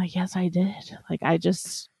 And I'm like, "Yes, I did." Like it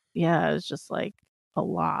was just like a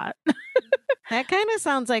lot. That kind of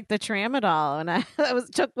sounds like the tramadol. And I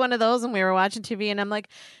took one of those and we were watching TV and I'm like,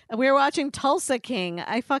 we were watching Tulsa King.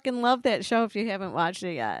 I fucking love that show if you haven't watched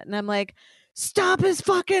it yet. And I'm like, stop his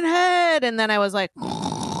fucking head. And then I was like,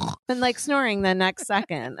 and like snoring the next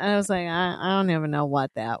second. And I was like, I don't even know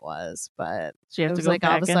what that was, but So you have It to was go like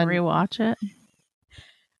all of back a and sudden- rewatch it.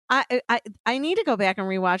 I need to go back and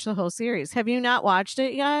rewatch the whole series. Have you not watched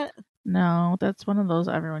it yet? No, that's one of those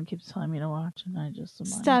everyone keeps telling me to watch, and I just am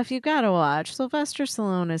like, Stuff you gotta watch. Sylvester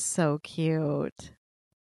Stallone is so cute.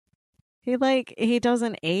 He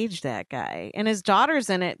doesn't age, that guy, and his daughter's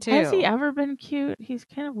in it too. Has he ever been cute? He's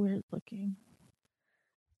kind of weird looking.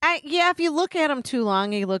 Yeah, if you look at him too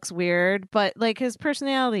long, he looks weird, but like his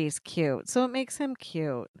personality is cute, so it makes him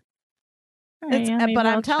cute. All right, yeah, maybe but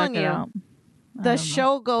I'll I'm telling check it you, out. I the don't know.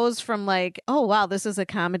 show goes from like, oh wow, this is a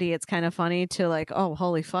comedy, it's kind of funny, to like, oh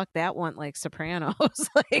holy fuck, that went like Sopranos.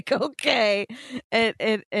 Like, okay,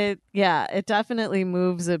 it definitely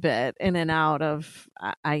moves a bit in and out of.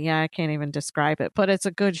 I can't even describe it, but it's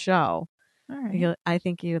a good show. All right. I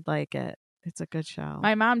think you'd like it. It's a good show.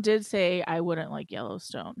 My mom did say I wouldn't like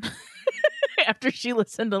Yellowstone after she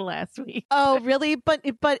listened to last week. Oh, really? But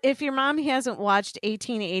if your mom hasn't watched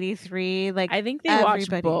 1883, like I think they watched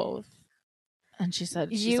everybody- both. And she's like,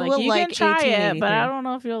 You you will like can try it, but 1883. I don't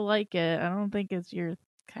know if you'll like it. I don't think it's your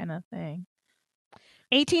kind of thing.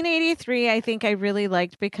 1883, I think I really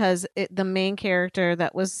liked because the main character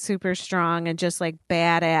that was super strong and just like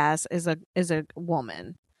badass is a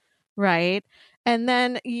woman, right? And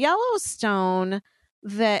then Yellowstone,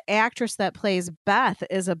 the actress that plays Beth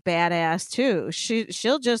is a badass too.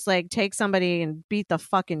 She'll just like take somebody and beat the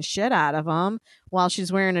fucking shit out of them while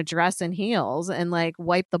she's wearing a dress and heels and like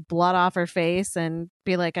wipe the blood off her face and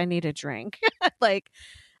be like, I need a drink. Like,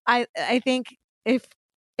 I think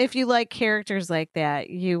if you like characters like that,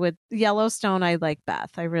 you would. Yellowstone, I like Beth.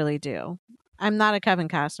 I really do. I'm not a Kevin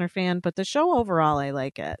Costner fan, but the show overall, I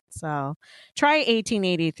like it. So try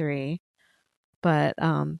 1883. But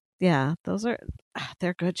yeah,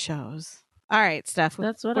 they're good shows. All right, Steph.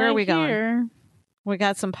 That's what where I are we going? hear. We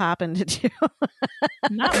got some popping to do.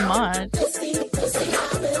 Not much.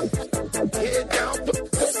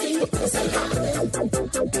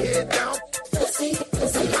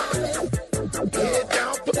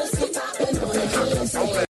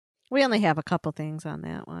 We only have a couple things on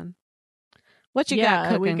that one. What you got Yeah,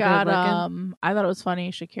 cooking? we got. good looking? I thought it was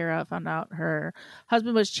funny. Shakira found out her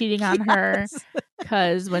husband was cheating on her Yes.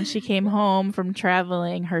 because when she came home from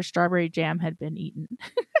traveling, her strawberry jam had been eaten.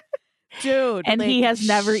 Dude, And he like, has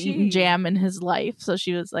never eaten she- jam in his life. So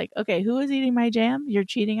she was like, okay, who is eating my jam? You're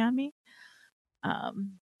cheating on me?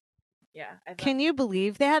 Yeah. Can you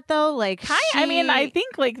believe that though? Like, I mean, I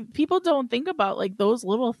think like people don't think about like those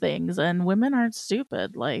little things, and women aren't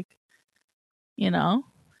stupid. Like, you know,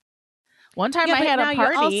 one time Yeah, I but had now a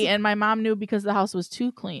you're party also- and my mom knew because the house was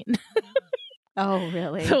too clean. Oh,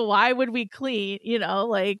 really? So why would we clean? You know,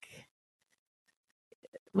 like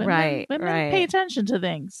women, Right, women right. pay attention to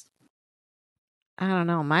things. I don't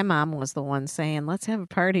know. My mom was the one saying, "Let's have a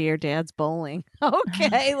party. Your dad's bowling."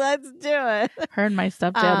 Okay, let's do it. Her and my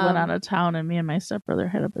stepdad went Um, out of town, and me and my stepbrother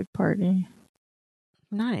had a big party.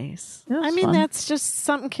 Nice. It was I mean, fun. that's just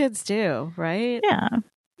something kids do, right? Yeah,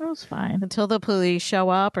 it was fine. Until the police show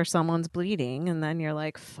up or someone's bleeding, and then you're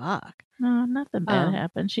like, "Fuck." No, nothing bad Um,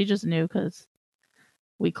 happened. She just knew because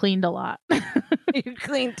we cleaned a lot. You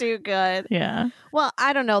clean too good. Yeah. Well,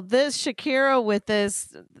 I don't know. This Shakira with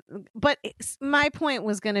this, but my point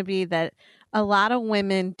was going to be that a lot of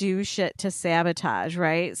women do shit to sabotage,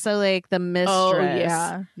 right? So, like the mistress, Oh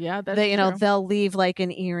yeah, yeah. That's they, true. they'll leave like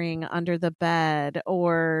an earring under the bed,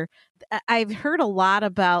 or I've heard a lot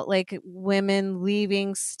about like women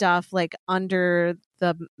leaving stuff like under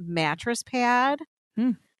the mattress pad.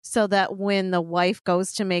 Hmm. So that when the wife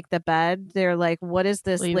goes to make the bed, they're like, "What is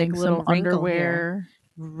this leaving like little some wrinkle here?"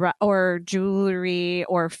 underwear. Or jewelry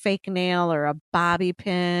or fake nail or a bobby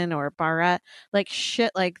pin or barrette, like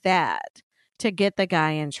shit like that to get the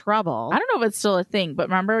guy in trouble. I don't know if it's still a thing, but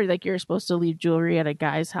remember, like you're supposed to leave jewelry at a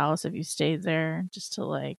guy's house if you stayed there, just to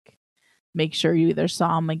like make sure you either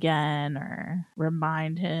saw him again or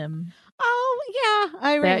remind him. Oh yeah,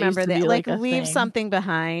 I That used remember to that. be, Like like, a leave thing. something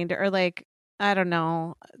behind, or like I don't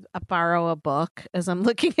know, borrow a book. As I'm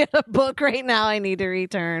looking at a book right now, I need to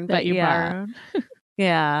return. That But you yeah, borrowed.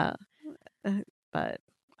 yeah. But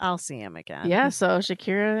I'll see him again. Yeah, so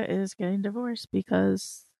Shakira is getting divorced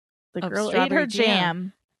because the Of girl ate strawberry her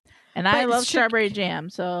jam. And I But love strawberry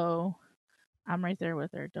jam, so I'm right there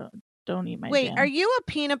with her. Don't eat my Wait, jam. are you a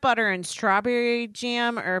peanut butter and strawberry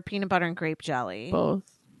jam or a peanut butter and grape jelly? both?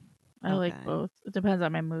 I Okay. like both. It depends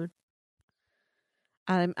on my mood.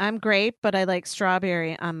 I'm grape, but I like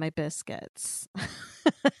strawberry on my biscuits.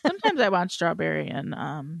 Sometimes I want strawberry and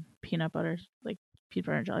peanut butter, like peanut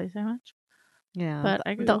butter and jelly sandwich. Yeah, But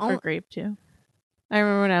I could the go for on- grape too. I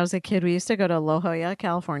remember when I was a kid, we used to go to La Jolla,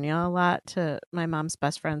 California a lot. To my mom's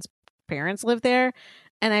best friend's parents lived there,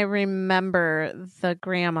 And I remember the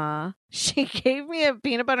grandma, she gave me a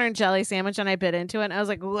peanut butter and jelly sandwich and I bit into it. And I was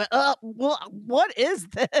like, what is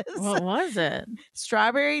this? What was it?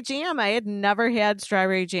 Strawberry jam. I had never had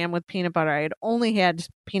strawberry jam with peanut butter. I had only had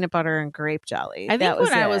peanut butter and grape jelly. I think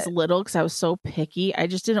when I was it. little, because I was so picky, I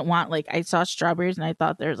just didn't want, like, I saw strawberries and I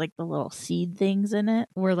thought there was like the little seed things in it.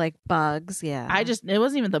 Were like bugs. Yeah. It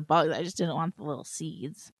wasn't even the bugs. I just didn't want the little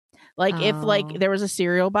seeds. Like if like Oh. there was a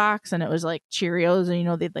cereal box and it was like Cheerios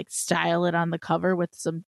and they'd like style it on the cover with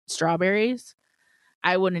some strawberries,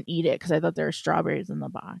 I wouldn't eat it because I thought there were strawberries in the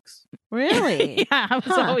box. Really? Yeah, I was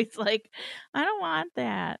Huh. always like, I don't want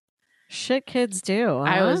that. Shit kids do.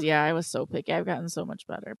 I huh? was so picky. I've gotten so much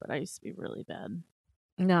better, but I used to be really bad.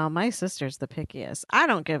 No, my sister's the pickiest. I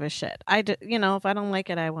don't give a shit. If I don't like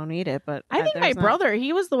it, I won't eat it. But I think my there's not- brother,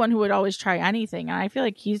 he was the one who would always try anything, and I feel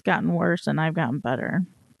like he's gotten worse and I've gotten better.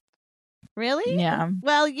 Really? Yeah.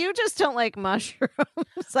 Well, you just don't like mushrooms.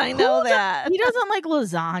 I know Who that. He doesn't like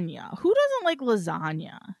lasagna. Who doesn't like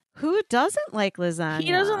lasagna? Who doesn't like lasagna?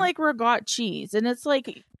 He doesn't like regot cheese, and it's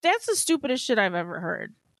like that's the stupidest shit I've ever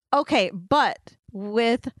heard. Okay, but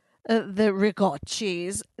with the ricotta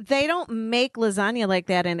cheese, they don't make lasagna like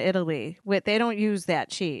that in Italy. They don't use that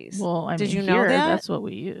cheese. Well, I Did mean, you know here, that? that's what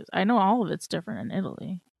we use. I know all of it's different in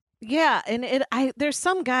Italy. Yeah, and there's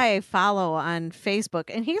some guy I follow on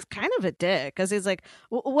Facebook, and he's kind of a dick because he's like,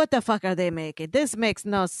 "What the fuck are they making? This makes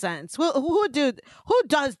no sense. Who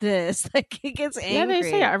does this?" Like he gets angry. Yeah,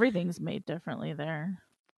 they say everything's made differently there.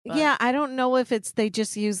 but- Yeah, I don't know if they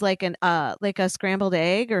just use like a scrambled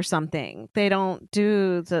egg or something. They don't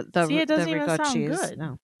do the See, it doesn't the even ricotta sound cheese. good.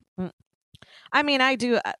 No. I mean, I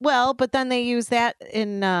do well, but then they use that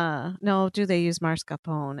in no, do they use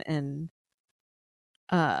mascarpone and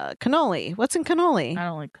cannoli? What's in cannoli? I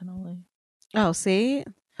don't like cannoli. Oh, see?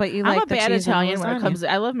 But you I'm like a the bad cheese in Italian when it lasagna. comes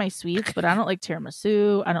to, I love my sweets, but I don't like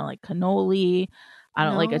tiramisu. I don't like cannoli. I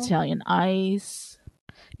don't like No? Italian ice.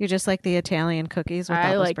 You just like the Italian cookies with all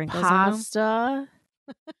I the like sprinkles on them? pasta.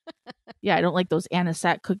 Yeah, I don't like those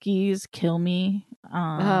anisette cookies. Kill me.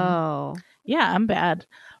 Oh. Yeah, I'm bad.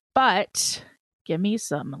 But give me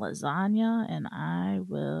some lasagna and I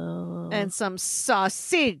will. And some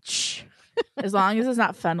sausage. as long as it's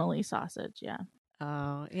not fennelly sausage, yeah.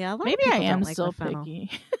 Oh, yeah. a lot of Maybe I people don't am like the still fennel.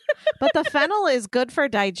 picky. But the fennel is good for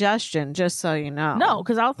digestion, just so you know. No,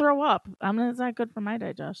 because I'll throw up. It's not good for my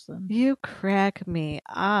digestion. You crack me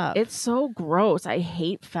up. It's so gross. I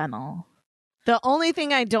hate fennel. The only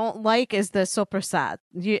thing I don't like is the soprasad.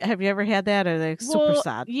 Have you ever had that or the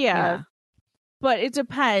soprasad? Yeah. But it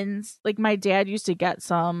depends. Like my dad used to get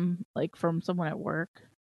some like from someone at work.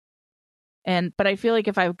 But I feel like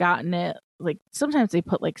if I've gotten it, like sometimes they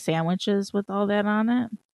put like sandwiches with all that on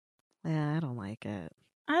it. Yeah, I don't like it.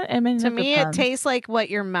 I mean, To it me, depends. it tastes like what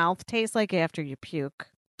your mouth tastes like after you puke.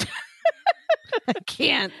 I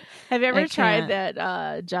can't. Have you ever I tried can't.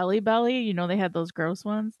 that Jelly Belly? They had those gross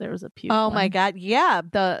ones. There was a puke. Oh my one. god, yeah,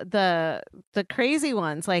 the crazy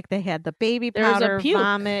ones, like they had the baby There was a powder, puke.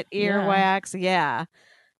 vomit, earwax.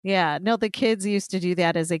 Yeah. No, the kids used to do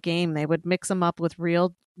that as a game. They would mix them up with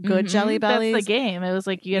real good Mhm. Jelly Bellies. That's the game. It was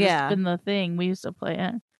like you had Yeah. to spin the thing. We used to play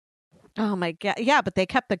it. Oh my god, yeah, but they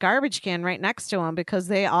kept the garbage can right next to them because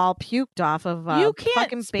they all puked off of You can't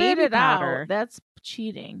fucking spit baby it powder. out. That's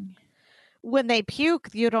cheating. When they puke,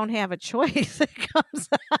 you don't have a choice. It comes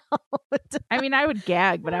out. I mean, I would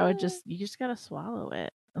gag, but you just gotta swallow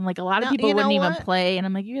it. And like a lot of No, people you know wouldn't even what? play. And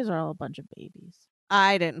I'm like, you guys are all a bunch of babies.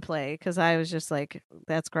 I didn't play because I was just like,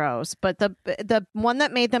 that's gross. But the one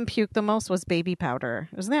that made them puke the most was baby powder.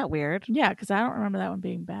 Isn't that weird? Yeah, because I don't remember that one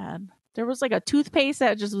being bad. There was like a toothpaste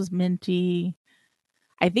that just was minty.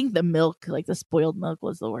 I think the milk, like the spoiled milk,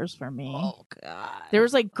 was the worst for me. Oh god. There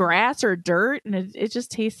was like grass or dirt, and it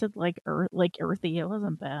just tasted like earthy. It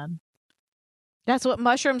wasn't bad. That's what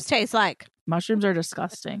mushrooms taste like. Mushrooms are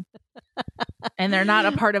disgusting, and they're not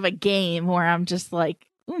a part of a game where I'm just like,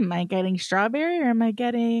 am I getting strawberry or am I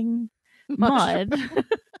getting mud?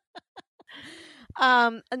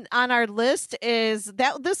 And on our list is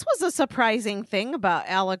that this was a surprising thing about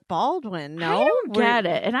Alec Baldwin. No, I don't get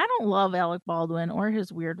it, and I don't love Alec Baldwin or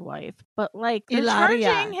his weird wife, but like they're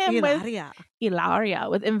Ilaria. charging him Ilaria. with Ilaria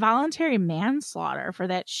with involuntary manslaughter for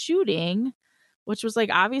that shooting, which was like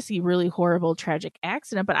obviously really horrible, tragic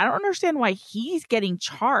accident. But I don't understand why he's getting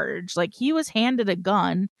charged. Like he was handed a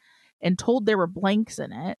gun and told there were blanks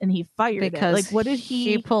in it, and he fired it. Because Like what did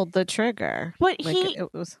he pulled the trigger. But Like, he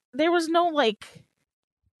it was there was no like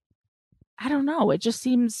I don't know. It just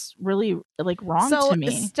seems really like wrong So, to me.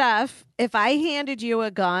 Steph, if I handed you a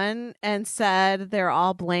gun and said they're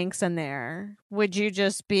all blanks in there, would you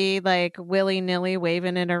just be like willy-nilly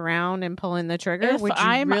waving it around and pulling the trigger? If Would you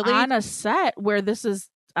I'm really? on a set where this is,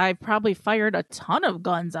 I've probably fired a ton of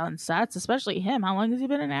guns on sets, especially him. How long has he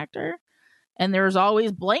been an actor? And there's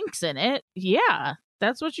always blanks in it. Yeah,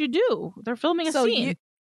 that's what you do. They're filming a scene.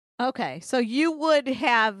 Okay, so you would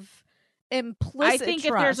have implicit I think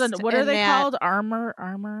if trust there's what are in they that called?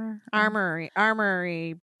 Armory.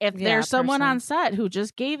 Yeah, If there's someone person. on set who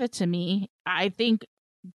just gave it to me, I think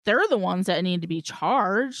they're the ones that need to be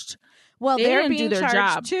charged. Well, They they're didn't do being their charged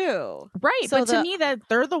job. too. Right, So but to me, that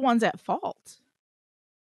they're the ones at fault.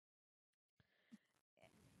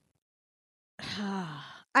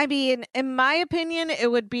 I mean, in my opinion, it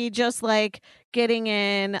would be just like getting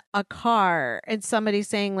in a car and somebody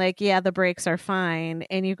saying like, yeah, the brakes are fine.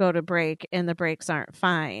 And you go to brake and the brakes aren't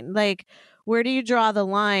fine. Like, where do you draw the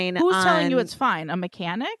line? Who's telling you it's fine? A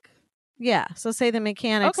mechanic? Yeah. So say the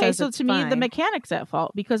mechanic Okay, says so it's to me, the fine. mechanic's at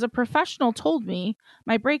fault because a professional told me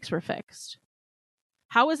my brakes were fixed.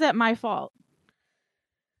 How is that my fault?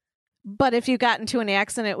 But if you got into an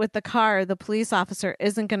accident with the car, the police officer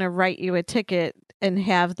isn't going to write you a ticket and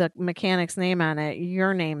have the mechanic's name on it.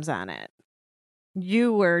 Your name's on it.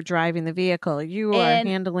 You were driving the vehicle. You are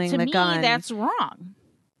handling to the me, gun. that's wrong.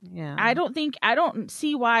 Yeah. I don't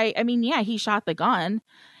see why. I mean, yeah, he shot the gun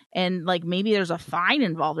and like maybe there's a fine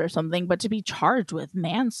involved or something, but to be charged with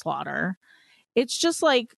manslaughter, it's just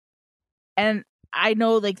like, and I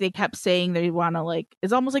know like they kept saying they want to like,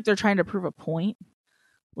 it's almost like they're trying to prove a point.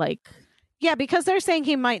 Like, yeah, because they're saying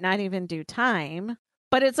he might not even do time.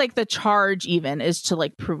 But it's like the charge even is to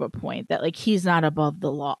like prove a point that like he's not above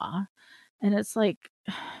the law. And it's like,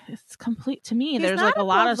 it's complete to me. He's There's not like a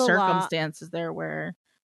lot above of the law. circumstances there where.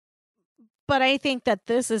 But I think that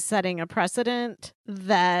this is setting a precedent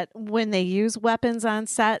that when they use weapons on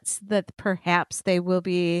sets, that perhaps they will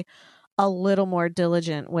be a little more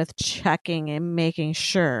diligent with checking and making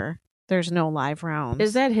sure there's no live rounds.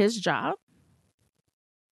 Is that his job?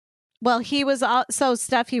 Well, he was so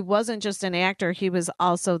Steph. He wasn't just an actor; he was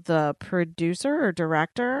also the producer or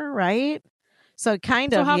director, right? So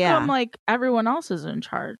kind So of, how yeah. come like everyone else is in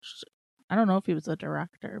charge? I don't know if he was a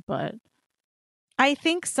director, but I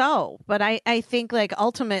think so. But I think like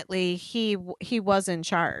ultimately he was in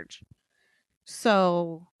charge.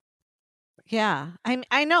 So yeah,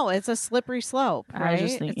 I know it's a slippery slope, right? I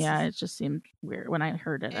just think it just seemed weird when I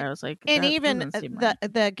heard it. I was like, and that even doesn't seem right.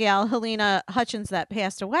 the gal Helena Hutchins that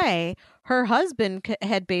passed away, her husband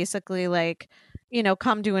had basically like,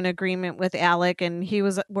 come to an agreement with Alec, and he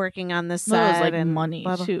was working on the set. Well, it was like and money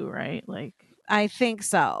blah, blah. too, right? Like, I think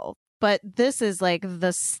so. But this is like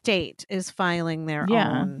the state is filing their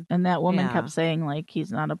own. And that woman Yeah. kept saying like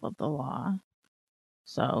he's not above the law.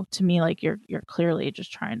 So to me, like you're clearly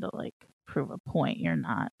just trying to like prove a point. You're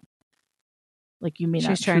not like you may not.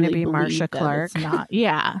 She's trying to truly be believe Marsha that Clark. It's not.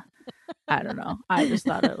 Yeah, I don't know. I just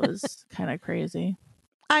thought it was kind of crazy.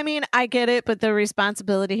 I mean, I get it, but the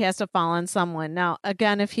responsibility has to fall on someone. Now,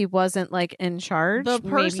 again, if he wasn't like in charge, The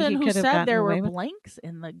person maybe he who could have said gotten there away were with- blanks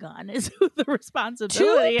in the gun is who the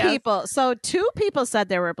responsibility. Two people. So 2 people said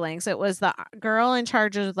there were blanks. It was the girl in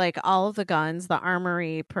charge of like all of the guns, the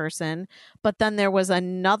armory person, but then there was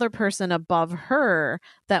another person above her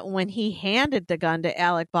that when he handed the gun to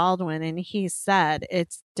Alec Baldwin and he said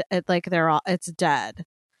it's dead.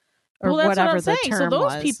 Or Well, that's whatever what I'm the saying. So term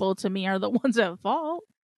those was. people to me are the ones at fault.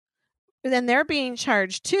 Then they're being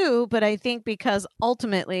charged too, but I think because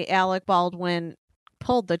ultimately Alec Baldwin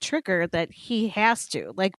pulled the trigger that he has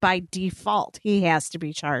to, like by default, he has to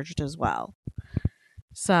be charged as well.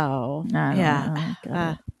 So, I don't yeah. know.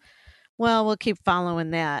 Got it. Well, we'll keep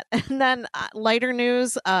following that. And then lighter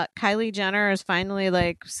news, Kylie Jenner is finally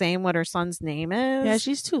like saying what her son's name is. Yeah,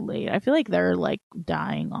 she's too late. I feel like they're like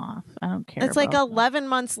dying off. I don't care. It's like about them. 11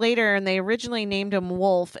 months later, and they originally named him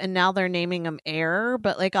Wolf, and now they're naming him Air.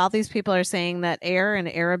 But like all these people are saying that Air in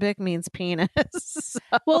Arabic means penis. So-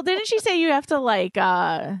 Well, didn't she say you have to like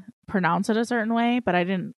pronounce it a certain way? But I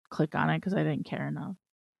didn't click on it because I didn't care enough.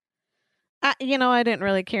 I didn't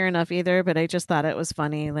really care enough either, but I just thought it was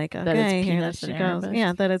funny. Like, That okay, it's here penis she in goes. Arabic.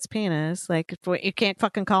 Yeah, that it's penis. Like, you can't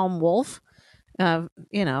fucking call him Wolf. I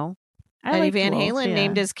Eddie like Van Wolf, Halen yeah.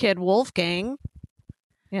 named his kid Wolfgang.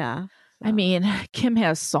 Yeah. I mean, Kim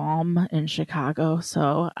has Psalm in Chicago,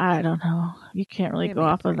 so I don't know. You can't really Give go me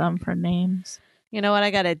a off of them for names. You know what? I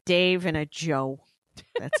got a Dave and a Joe.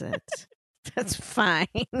 That's it. That's fine.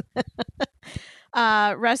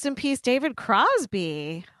 Rest in peace, David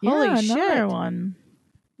Crosby. Yeah, Holy another shit. one.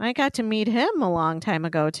 I got to meet him a long time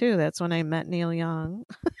ago too. That's when I met Neil Young.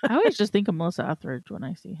 I always just think of Melissa Etheridge when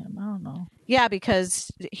I see him. I don't know. Yeah, because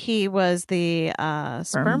he was the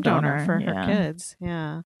sperm donor donor, for yeah. her kids.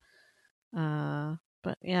 Yeah.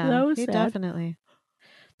 But yeah, That was he sad. definitely.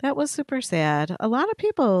 That was super sad. A lot of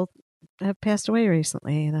people have passed away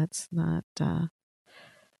recently. That's not.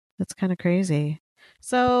 That's kind of crazy.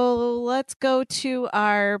 So let's go to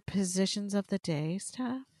our positions of the day,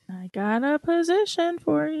 Steph. I got a position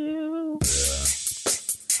for you.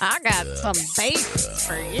 I got some bait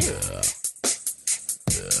for you.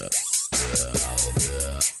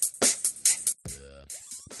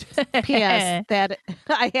 P.S. that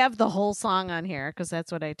I have the whole song on here because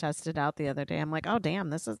that's what I tested out the other day. I'm like, oh damn,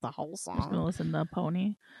 this is the whole I'm just gonna song. listen to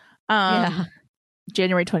Pony. Yeah.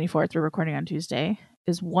 January 24th, we're recording on Tuesday,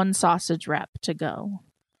 is one sausage wrap to go.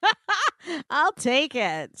 I'll take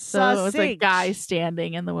it. So it's a Sausage. guy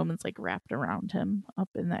standing and the woman's like wrapped around him up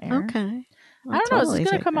in the air. Okay. I don't know. Is this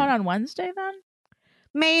going to come out on Wednesday then?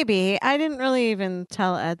 Maybe. I didn't really even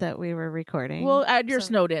tell Ed that we were recording. Well, Ed, you're so-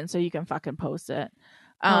 snowed in, so you can fucking post it.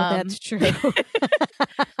 Oh, that's true.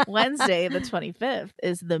 Wednesday, the 25th,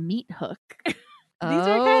 is the meat hook. These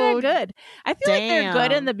are Oh, kind of good. I feel like they're good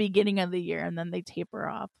in damn. the beginning of the year and then they taper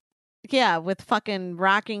off. Yeah, with fucking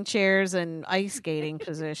rocking chairs and ice skating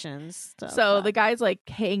positions. Stuff So like- the guy's like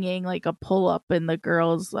hanging like a pull up and the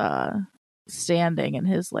girl's standing and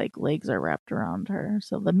his like legs are wrapped around her.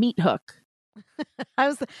 So the meat hook. I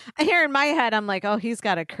was here in my head. I'm like, oh, he's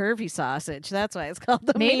got a curvy sausage. That's why it's called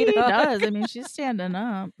the Maybe meat he hook. does. I mean, she's standing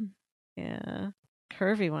up. Yeah,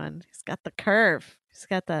 curvy one. He's got the curve. He's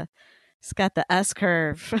got the S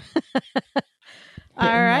curve. All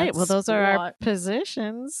Hitting right. that Well, those are our squat.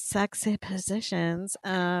 positions. Sexy positions.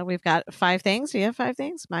 We've got 5 things. Do you have 5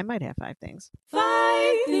 things? I might have 5 things.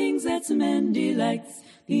 5 things that Mandy likes.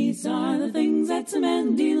 These are the things that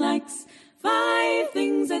Mandy likes. 5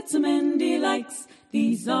 things that Mandy likes.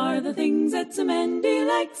 These are the things that Mandy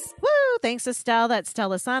likes. Woo! Thanks to Stell. That's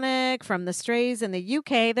Stella Sonic from the Strays in the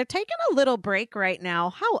UK. They're taking a little break right now.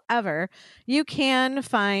 However, you can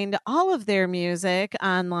find all of their music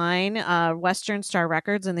online. Western Star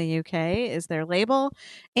Records in the UK is their label.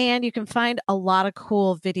 And you can find a lot of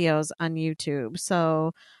cool videos on YouTube.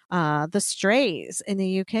 So the Strays in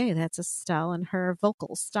the UK, that's Estelle and her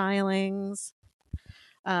vocal stylings.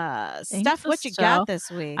 Steph, what you Estelle. got this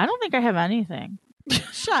week? I don't think I have anything.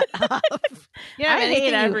 Shut up. You have I anything hate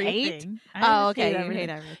you everything. hate? I Oh, just okay. You everything. hate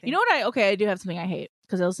everything. You know what? I do have something I hate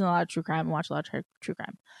because I listen to a lot of true crime and watch a lot of true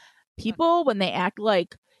crime. People, when they act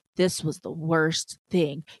like this was the worst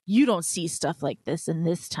thing, you don't see stuff like this in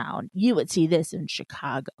this town. You would see this in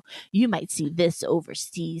Chicago. You might see this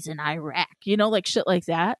overseas in Iraq. You know, like shit like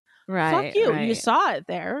that. Right. Fuck you. Right. You saw it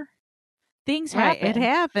there. Things Right. happen. It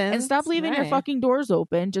happens. And stop leaving your Right. fucking doors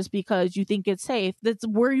open just because you think it's safe. That's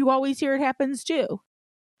where you always hear it happens too.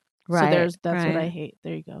 Right. So that's what I right. hate.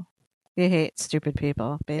 There you go. You hate stupid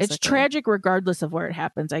people, basically. It's tragic regardless of where it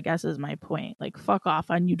happens, I guess is my point. Like fuck off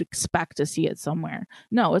and you'd expect to see it somewhere.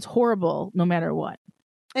 No, it's horrible no matter what.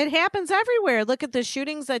 It happens everywhere. Look at the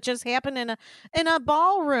shootings that just happened in a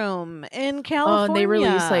ballroom in California. Oh, and they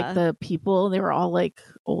released like the people, they were all like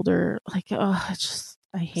older, like it's just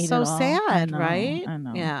I hate so it all. sad, I know, right? I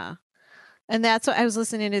know. Yeah. And that's what I was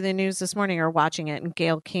listening to the news this morning or watching it, and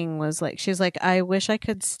Gail King was like, she's like, I wish I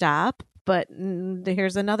could stop, but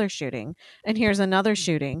here's another shooting, and here's another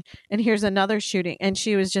shooting, and here's another shooting, and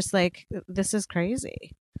she was just like, this is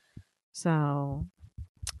crazy. So,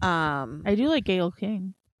 I do like Gail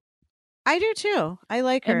King. I do too. I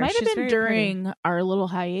like her. It might have She's been very pretty. during our little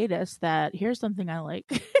hiatus that here's something I like.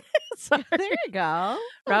 Sorry. There you go. I'm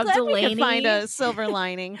Rob glad we could Delaney. find a silver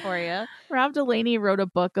lining for you. Rob Delaney wrote a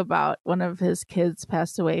book about one of his kids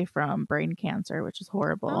passed away from brain cancer, which is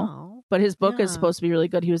horrible. Oh, But his book is yeah. supposed to be really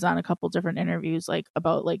good. He was on a couple different interviews like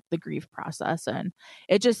about like the grief process, and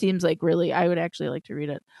it just seems like really I would actually like to read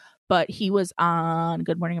it. But he was on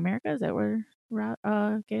Good Morning America. Is that where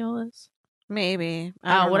Gail is? maybe.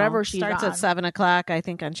 I don't whatever know. she's starts on. at 7:00, I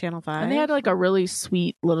think, on Channel 5. And they had like a really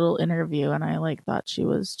sweet little interview, and I like thought she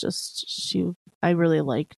was just I really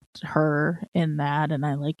liked her in that, and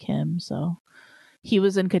I like him. So he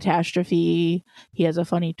was in Catastrophe. He has a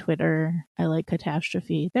funny Twitter. I like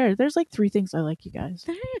Catastrophe. There's like 3 things I like, you guys.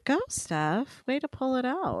 There you go, Steph. Way to pull it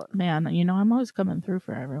out. Man, you know I'm always coming through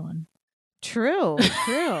for everyone. True.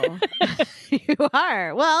 You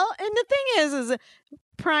are. Well, and the thing is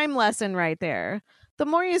prime lesson right there. The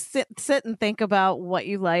more you sit and think about what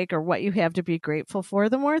you like or what you have to be grateful for,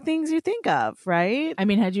 the more things you think of, right? I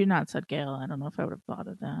mean, had you not said Gail, I don't know if I would have thought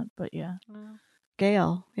of that, but yeah.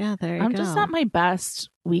 Gail. Yeah, there you I'm go. just not my best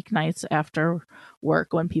weeknights after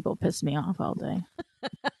work when people piss me off all day.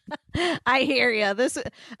 I hear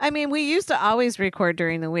you. We used to always record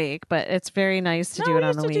during the week, but it's very nice to do it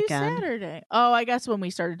on the we used weekend. to do Saturday. Oh, I guess when we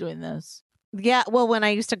started doing this. Yeah, well, when I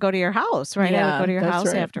used to go to your house, right? I would go to your that's house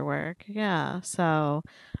right. after work. Yeah. So,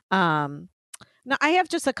 now I have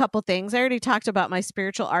just a couple things. I already talked about my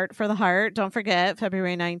spiritual art for the heart. Don't forget,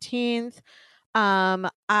 February 19th.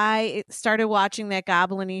 I started watching that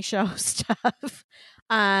Goblin-y show stuff.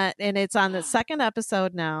 And it's on the second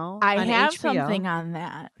episode now. I on have HBO. something on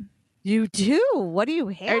that. You do? What do you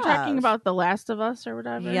have? Are you talking about The Last of Us or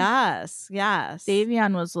whatever? Yes.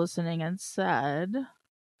 Davion was listening and said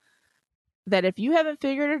that if you haven't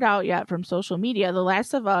figured it out yet from social media, The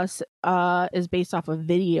Last of Us is based off a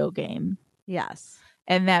video game. Yes.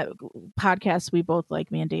 And that podcast we both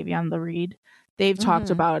like, me and Davion the Reed, they've talked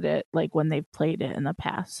about it like when they've played it in the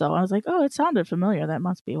past. So I was like, oh, it sounded familiar. That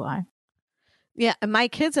must be why. Yeah, my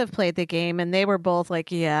kids have played the game and they were both like,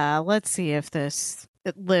 yeah, let's see if it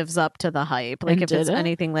lives up to the hype. Like, if it's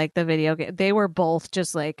anything like the video game. They were both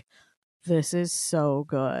just like, this is so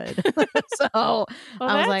good. So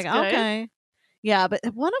I was like, good. Okay. Yeah, but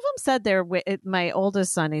one of them said my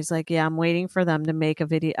oldest son, he's like, yeah, I'm waiting for them to make a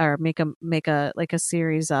video or make a like a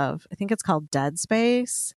series of, I think it's called Dead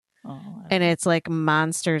Space. Oh, and it's like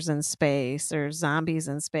monsters in space or zombies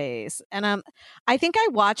in space. And I think I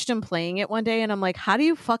watched him playing it one day and I'm like, how do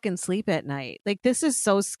you fucking sleep at night? Like, this is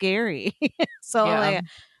so scary. So like,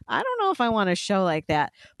 I don't know if I want a show like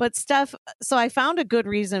that. But Steph, so I found a good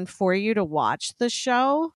reason for you to watch the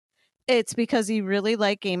show. It's because you really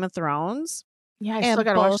like Game of Thrones. Yeah, I still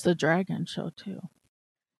gotta watch the Dragon show too.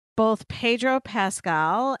 Both Pedro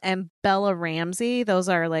Pascal and Bella Ramsey, those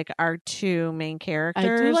are like our two main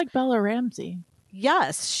characters. I do like Bella Ramsey.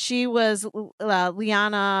 Yes, she was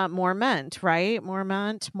Lyanna Mormont, right?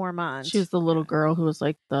 Mormont. She was the little girl who was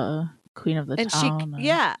like the queen of the town.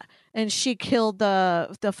 And she killed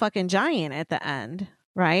the fucking giant at the end,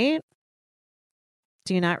 right?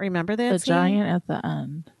 Do you not remember that? The giant at the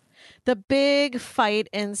end. The big fight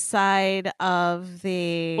inside of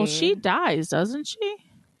the. Well, she dies, doesn't she?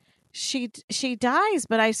 She dies,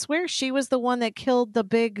 but I swear she was the one that killed the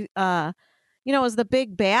big it was the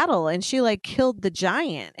big battle and she like killed the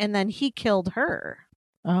giant and then he killed her.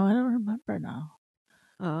 Oh, I don't remember now.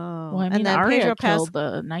 Oh. Well, I mean, and then Arya killed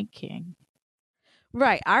the Night King.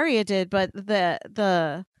 Right, Arya did, but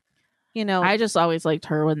the I just always liked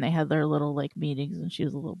her when they had their little like meetings and she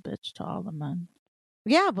was a little bitch to all the men.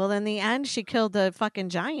 Yeah, well, in the end, she killed the fucking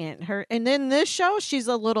giant. And in this show, she's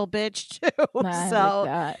a little bitch too. So,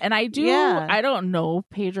 like and I don't know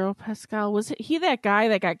Pedro Pascal. Was he that guy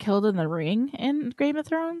that got killed in the ring in Game of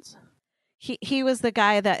Thrones? He was the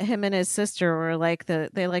guy that him and his sister were like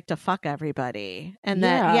they like to fuck everybody, and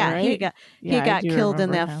he got killed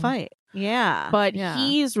in that fight. Yeah, but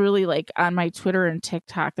he's really like on my Twitter and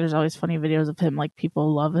TikTok. There's always funny videos of him. Like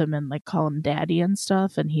people love him and like call him daddy and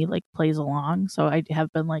stuff, and he like plays along. So I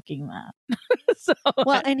have been liking that.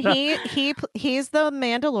 And he's the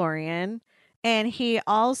Mandalorian, and he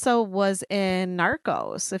also was in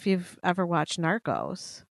Narcos. If you've ever watched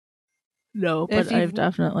Narcos, no, but I've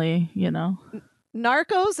definitely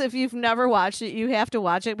Narcos, if you've never watched it, you have to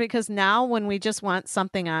watch it because now when we just want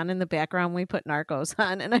something on in the background, we put Narcos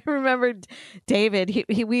on. And I remember David,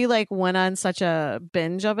 we like went on such a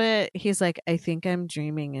binge of it. He's like, I think I'm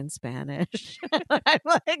dreaming in Spanish. I'm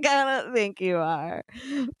like, I don't think you are.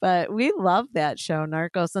 But we love that show,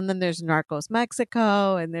 Narcos. And then there's Narcos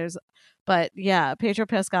Mexico but yeah, Pedro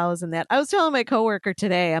Pascal is in that. I was telling my coworker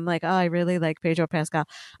today, I'm like, oh, I really like Pedro Pascal.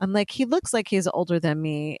 I'm like, he looks like he's older than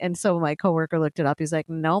me. And so my coworker looked it up. He's like,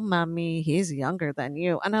 no, mommy, he's younger than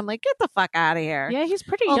you. And I'm like, get the fuck out of here. Yeah, he's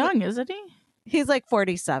pretty young, isn't he? He's like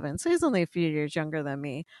 47. So he's only a few years younger than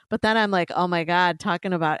me. But then I'm like, oh my God,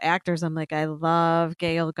 talking about actors. I'm like, I love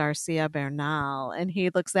Gael Garcia Bernal. And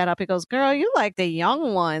he looks that up. He goes, girl, you like the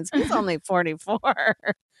young ones. He's only 44.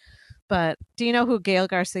 But do you know who Gael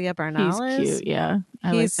Garcia Bernal is? He's cute, yeah.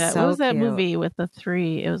 He's like that. What was that movie with the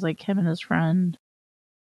three? It was like him and his friend.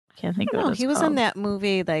 Can't think of it. He was in that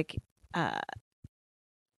movie like Y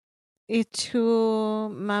tu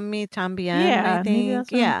mami también, I think. Maybe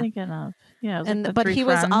that's what I'm thinking of. Yeah. But he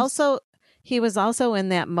was also in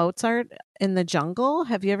that Mozart in the Jungle.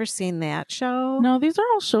 Have you ever seen that show? No, these are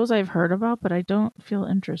all shows I've heard about, but I don't feel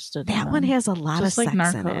interested in them. That one has a lot of sex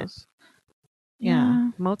in it. Yeah.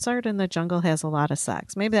 Mozart in the Jungle has a lot of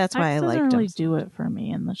sex. Maybe that's why I liked him. Doesn't really do it for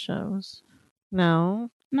me in the shows. No,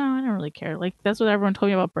 I don't really care. Like that's what everyone told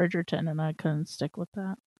me about Bridgerton, and I couldn't stick with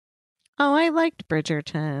that. Oh, I liked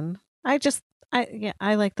Bridgerton.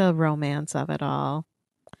 I like the romance of it all.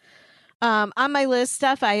 On my list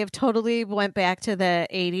stuff, I have totally went back to the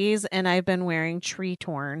 80s and I've been wearing tree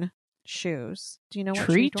torn shoes. Do you know what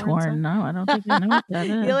Tree torns are? torn? No, I don't think I know what that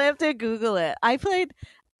is. You'll have to Google it. We played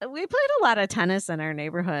a lot of tennis in our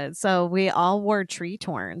neighborhood, so we all wore tree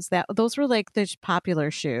torns. Those were like the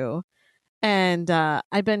popular shoe. And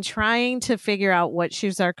I've been trying to figure out what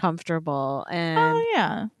shoes are comfortable. And Oh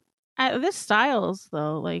yeah, this styles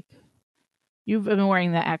though, like you've been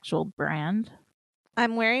wearing the actual brand.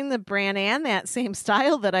 I'm wearing the brand and that same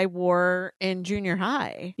style that I wore in junior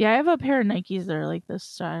high. Yeah, I have a pair of Nikes that are like this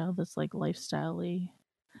style, this like lifestyle-y.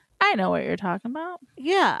 I know what you're talking about.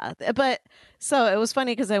 Yeah, but so it was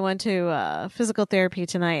funny because I went to physical therapy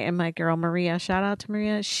tonight, and my girl Maria, shout out to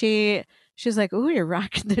Maria, she's like, "Ooh, you're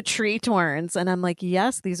rocking the tree torns," and I'm like,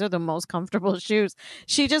 "Yes, these are the most comfortable shoes."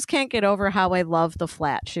 She just can't get over how I love the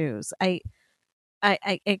flat shoes. I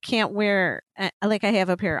can't wear like I have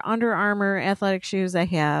a pair of Under Armour athletic shoes. I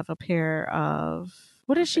have a pair of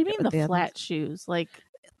What does she mean the the flat shoes? Like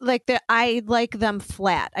I like them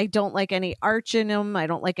flat. I don't like any arch in them. I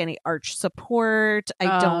don't like any arch support.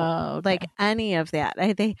 I don't like any of that.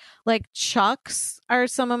 They like Chucks are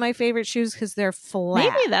some of my favorite shoes because they're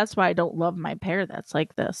flat. Maybe that's why I don't love my pair that's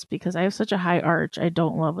like this, because I have such a high arch. I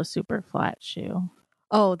don't love a super flat shoe.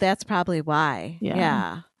 Oh, that's probably why.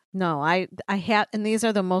 Yeah. No, I had, and these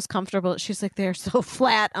are the most comfortable. She's like, they're so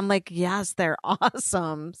flat. I'm like, yes, they're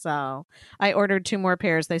awesome. So I ordered 2 more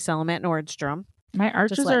pairs. They sell them at Nordstrom. My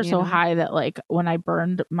arches are so high that like when I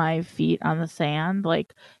burned my feet on the sand,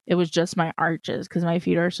 like it was just my arches because my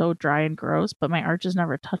feet are so dry and gross, but my arches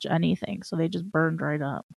never touch anything. So they just burned right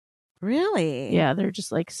up. Really? Yeah, they're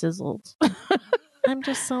just like sizzled. I'm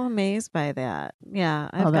just so amazed by that. Yeah,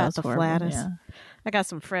 I've got the flattest. Yeah. I got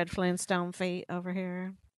some Fred Flintstone feet over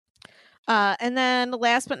here. And then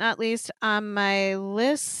last but not least on my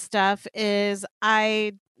list stuff is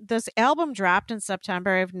this album dropped in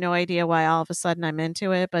September. I have no idea why all of a sudden I'm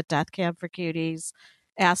into it, but Death Cab for Cuties,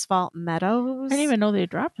 Asphalt Meadows. I didn't even know they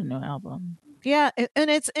dropped a new album. Yeah, and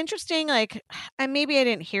it's interesting, like, and maybe I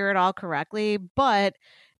didn't hear it all correctly, but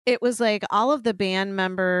it was like all of the band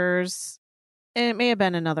members, and it may have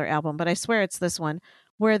been another album, but I swear it's this one,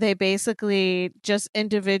 where they basically just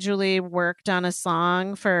individually worked on a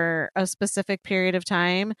song for a specific period of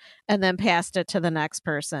time and then passed it to the next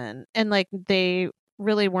person. And like they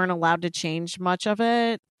really weren't allowed to change much of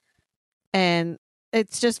it. And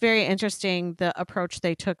it's just very interesting the approach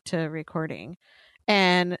they took to recording.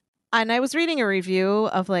 And I was reading a review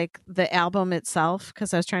of like the album itself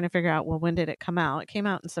because I was trying to figure out, well, when did it come out? It came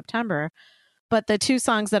out in September. But the 2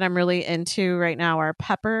 songs that I'm really into right now are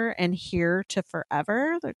Pepper and Here to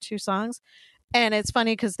Forever. They're 2 songs. And it's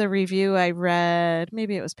funny because the review I read,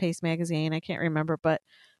 maybe it was Pace Magazine, I can't remember, but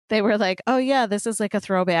they were like, oh yeah, this is like a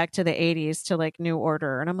throwback to the 80s to like New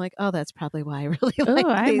Order. And I'm like, oh, that's probably why I really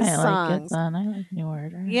like these songs. I like New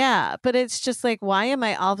Order. Yeah, but it's just like, why am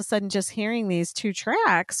I all of a sudden just hearing these 2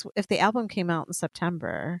 tracks if the album came out in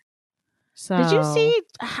September? So did you see?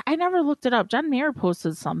 I never looked it up. John Mayer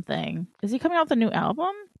posted something. Is he coming out with a new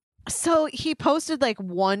album? So he posted like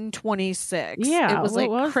 126. Yeah, it was like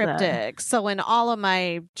cryptic. That? So in all of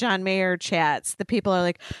my John Mayer chats, the people are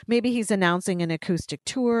like, maybe he's announcing an acoustic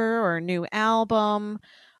tour or a new album.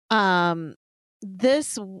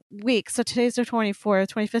 This week, so today's the 24th,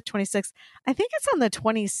 25th, 26th. I think it's on the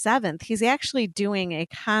 27th. He's actually doing a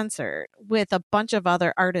concert with a bunch of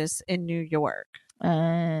other artists in New York.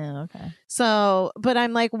 Okay. So, but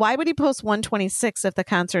I'm like, why would he post 126 if the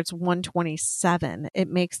concert's 127? It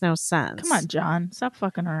makes no sense. Come on, John. Stop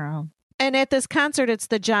fucking around. And at this concert, it's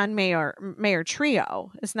the John Mayer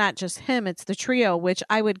trio. It's not just him, it's the trio, which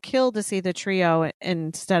I would kill to see the trio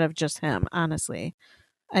instead of just him, honestly.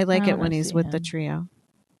 I like it when he's with the trio.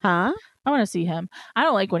 Huh? I want to see him. I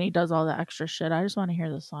don't like when he does all the extra shit. I just want to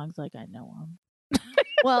hear the songs like I know them.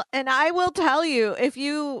 Well, and I will tell you, if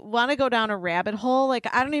you want to go down a rabbit hole, like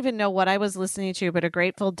I don't even know what I was listening to, but a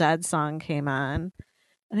Grateful Dead song came on.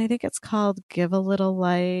 And I think it's called Give a Little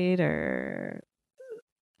Light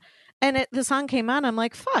and the song came on. I'm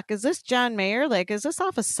like, fuck, is this John Mayer? Like, is this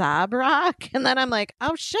off of Sob Rock? And then I'm like,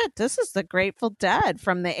 oh shit, this is the Grateful Dead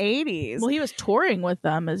from the 80s. Well, he was touring with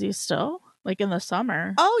them. Is he still? Like in the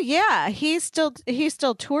summer? Oh yeah, he still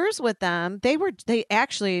tours with them. They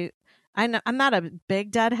actually, I'm not a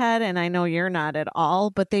big Deadhead, and I know you're not at all,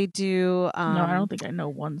 but they do. No, I don't think I know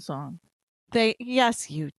one song.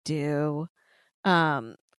 Yes, you do.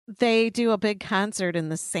 They do a big concert in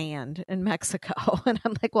the sand in Mexico, and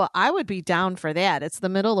I'm like, well, I would be down for that. It's the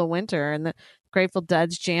middle of winter, and the Grateful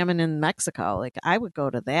Dead's jamming in Mexico. Like, I would go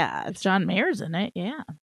to that. If John Mayer's in it, yeah.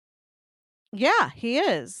 Yeah, he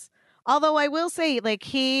is. Although I will say, like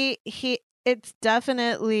it's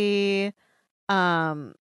definitely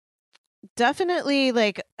um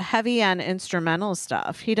like heavy on instrumental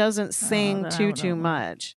stuff. He doesn't sing then I too don't know.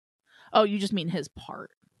 much. Oh, you just mean his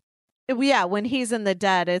part. Yeah, when he's in the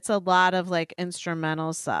Dead, it's a lot of like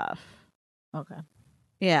instrumental stuff. Okay.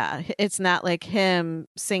 Yeah, it's not like him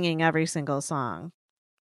singing every single song.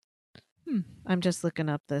 I'm just looking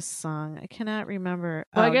up this song. I cannot remember.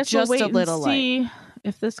 Well, I guess Just we'll wait a Little and Light. see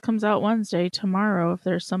if this comes out Wednesday, tomorrow, if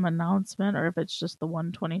there's some announcement or if it's just the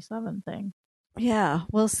 127 thing. Yeah,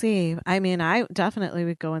 we'll see. I mean, I definitely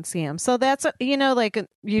would go and see him. So that's, like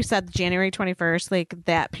you said, January 21st, like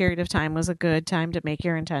that period of time was a good time to make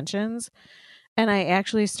your intentions. And I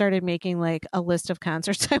actually started making like a list of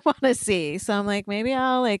concerts I want to see. So I'm like, maybe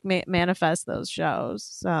I'll like manifest those shows.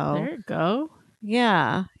 So There you go.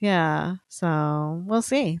 yeah. So we'll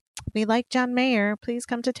see. We like John Mayer. Please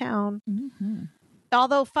come to town. Mm-hmm.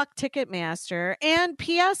 Although fuck Ticketmaster. And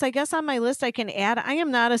P.S. I guess on my list I can add, I am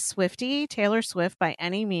not a Swiftie, Taylor Swift by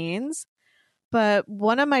any means. But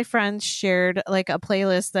one of my friends shared like a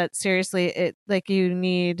playlist that seriously, it like you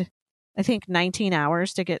need, I think 19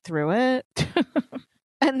 hours to get through it.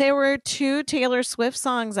 And there were 2 Taylor Swift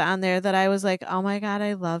songs on there that I was like, oh my God,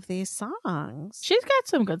 I love these songs. She's got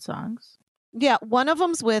some good songs. Yeah, one of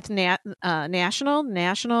them's with National.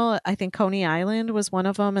 I think Coney Island was one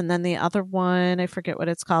of them. And then the other one, I forget what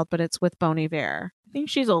it's called, but it's with Bon Iver. I think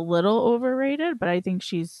she's a little overrated, but I think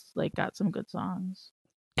she's like got some good songs.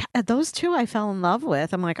 Those 2 I fell in love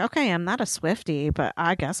with. I'm like, okay, I'm not a Swiftie, but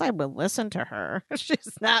I guess I will listen to her.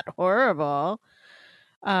 She's not horrible.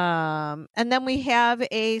 And then we have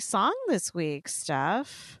a song this week,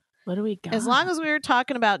 Steph. What do we got? As long as we were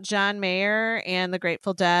talking about John Mayer and the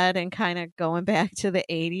Grateful Dead and kind of going back to the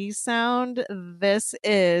 80s sound, this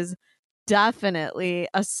is definitely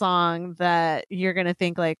a song that you're going to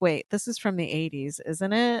think like, wait, this is from the 80s,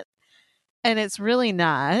 isn't it? And it's really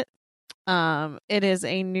not. It is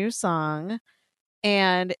a new song,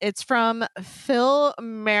 and it's from Phil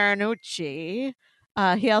Marinucci.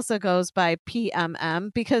 He also goes by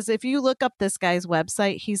PMM, because if you look up this guy's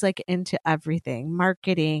website, he's like into everything,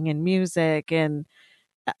 marketing and music, and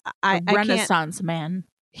Renaissance man.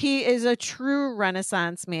 He is a true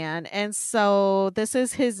Renaissance man. And so this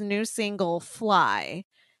is his new single, Fly.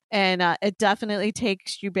 And it definitely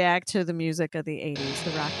takes you back to the music of the 80s,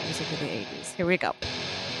 the rock music of the 80s. Here we go.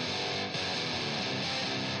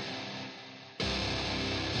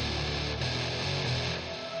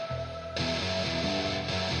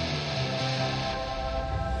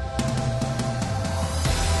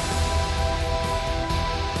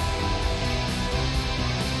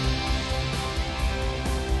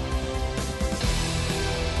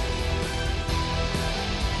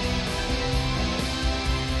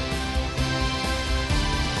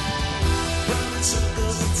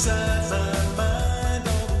 Inside my mind,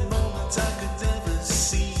 all the moments I could never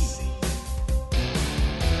see.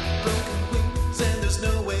 Broken wings and there's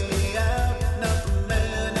no way out. Not the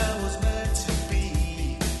man I was meant to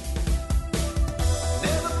be.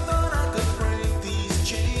 Never thought I could break these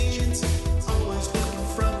chains. Always looking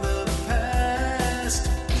from the past.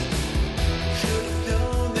 Should have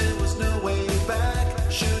known there was no way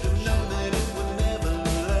back. Should have known that it would never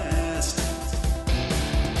last.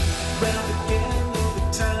 Round again.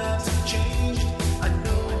 Times have changed.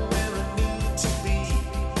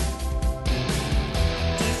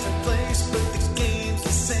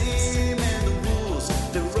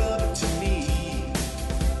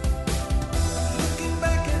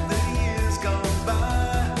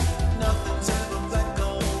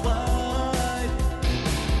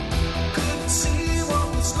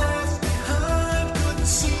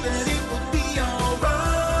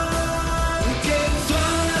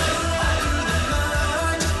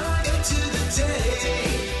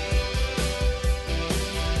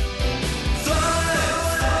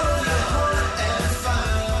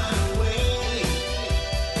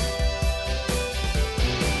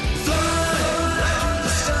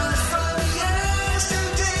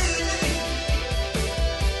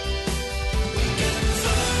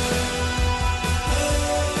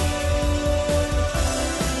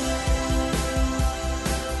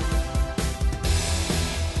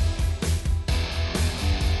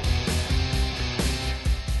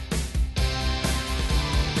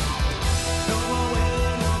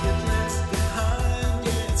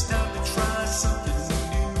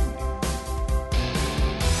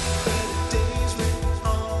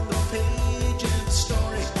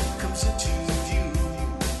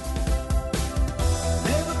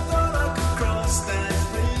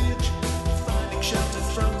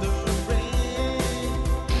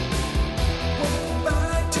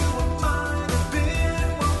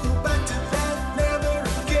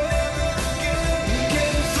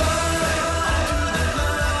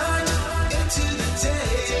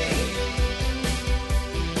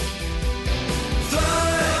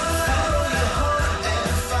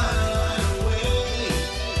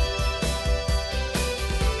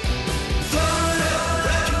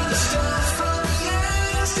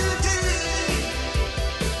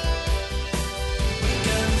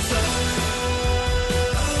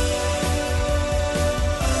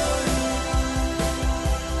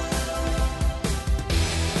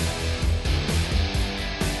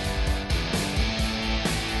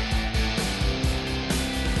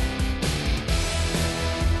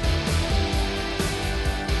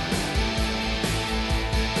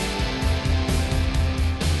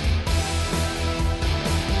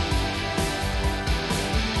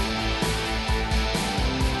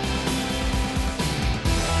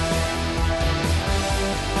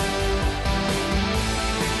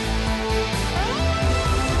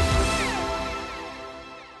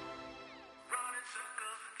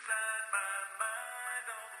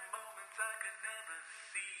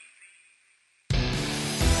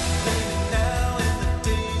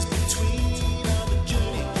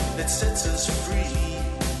 sets us free.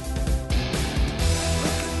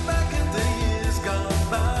 Looking back at the years gone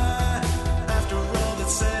by, after all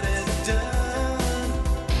that's said and done,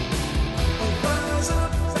 we'll rise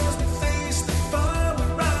up as we face the fire. We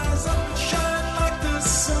rise up and shine like the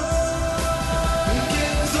sun. We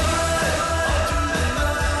can fly all through the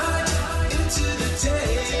night into the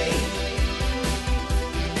day.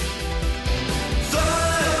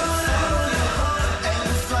 Fly from your heart and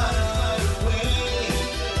fly away.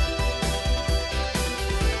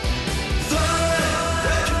 Fly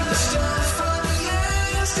right through the stars from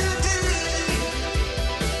yesterday.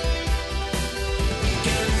 We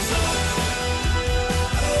can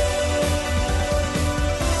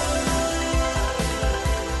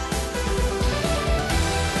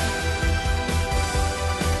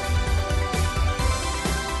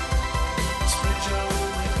spread your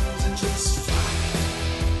wings and just fly.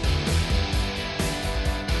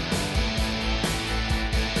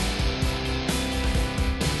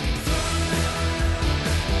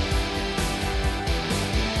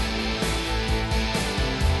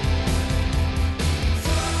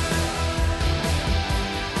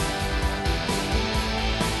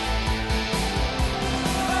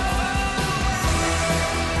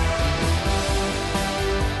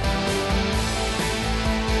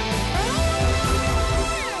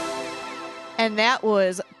 And that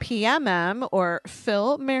was PMM, or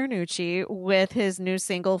Phil Marinucci, with his new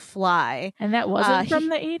single "Fly." And that wasn't he- from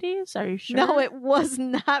the 80s? Are you sure? No, it was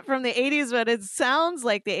not from the 80s, but it sounds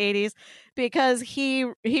like the 80s because he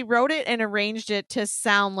wrote it and arranged it to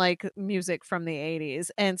sound like music from the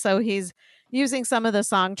 80s. And so he's using some of the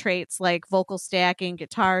song traits like vocal stacking,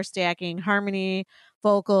 guitar stacking, harmony,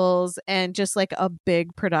 vocals, and just like a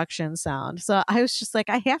big production sound. So I was just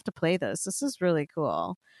like, I have to play this. This is really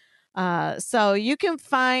cool. So you can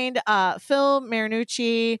find Phil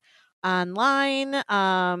Marinucci online,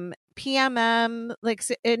 PMM,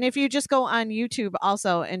 and if you just go on YouTube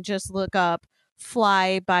also and just look up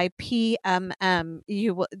 "Fly" by PMM,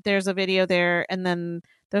 there's a video there, and then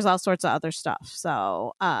there's all sorts of other stuff.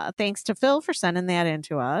 So thanks to Phil for sending that in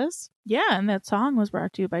to us. Yeah, and that song was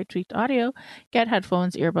brought to you by Tweaked Audio. Get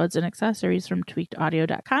headphones, earbuds, and accessories from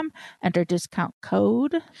tweakedaudio.com. Enter discount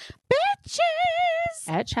code Bitches!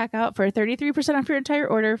 at checkout for 33% off your entire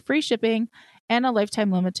order, free shipping, and a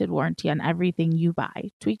lifetime limited warranty on everything you buy.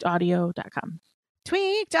 Tweakedaudio.com.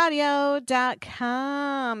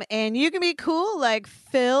 tweakedaudio.com, and you can be cool like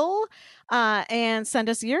Phil and send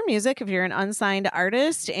us your music if you're an unsigned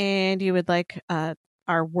artist and you would like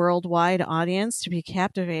our worldwide audience to be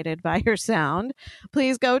captivated by your sound.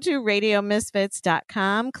 Please go to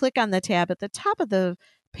radiomisfits.com, click on the tab at the top of the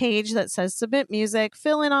page that says submit music,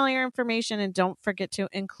 fill in all your information, and don't forget to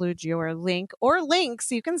include your link or links.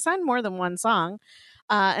 You can send more than one song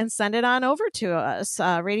and send it on over to us,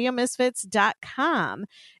 radiomisfits.com.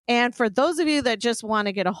 And for those of you that just want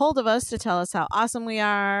to get a hold of us to tell us how awesome we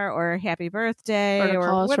are or happy birthday Or to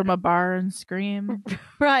call us what- from a bar and scream.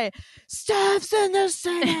 right, Steph's in the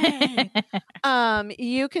city.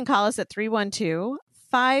 You can call us at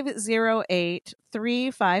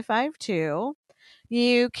 312-508-3552.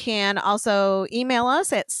 You can also email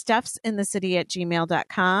us at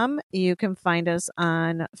stephsinthecity@gmail.com. You can find us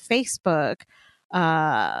on Facebook.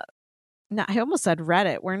 I almost said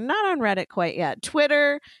Reddit. We're not on Reddit quite yet.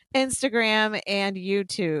 Twitter, Instagram, and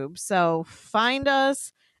YouTube. So find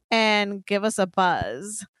us and give us a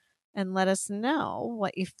buzz and let us know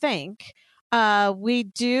what you think. We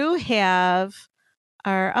do have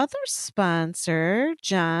our other sponsor,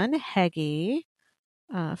 John Heggie,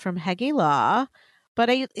 from Heggie Law. But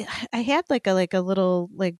I had like a little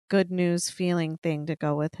like good news feeling thing to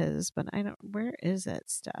go with his, but I don't. Where is it,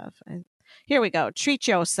 Steph? Here we go. Treat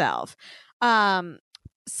yourself.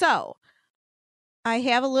 So I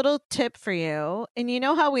have a little tip for you, and you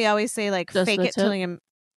know how we always say like Just fake the it till tip? you.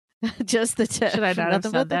 Just the tip. Should I not have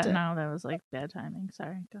Nothing but said the that tip. now? That was like bad timing.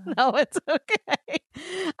 Sorry. Go ahead. No, it's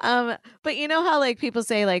okay. But you know how like people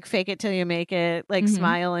say like fake it till you make it, like Mhm.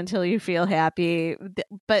 smile until you feel happy.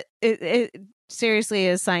 But it seriously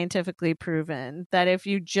is scientifically proven that if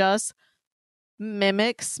you just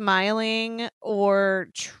mimic smiling or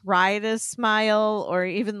try to smile or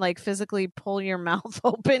even like physically pull your mouth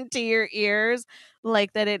open to your ears,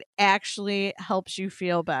 like that it actually helps you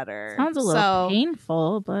feel better. Sounds a little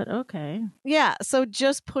painful, but okay. Yeah, so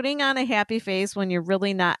just putting on a happy face when you're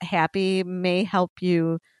really not happy may help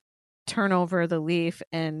you turn over the leaf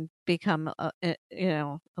and become a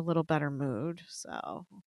little better mood. So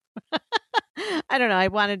I don't know. I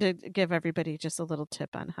wanted to give everybody just a little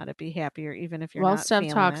tip on how to be happier, even if you're While not Steph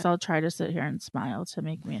feeling talks, it. I'll try to sit here and smile to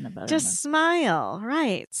make me in a better Just mood. smile,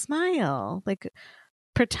 right? Smile, like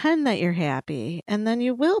pretend that you're happy, and then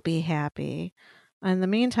you will be happy. In the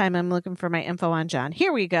meantime, I'm looking for my info on John.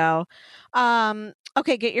 Here we go.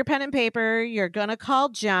 Okay, get your pen and paper. You're going to call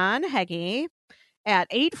John Heggie at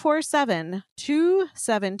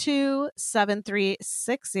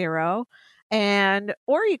 847-272-7360.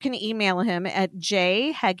 Or you can email him at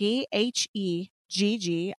jheggie, Heggie,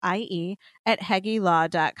 at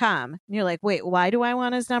heggielaw.com. And you're like, wait, why do I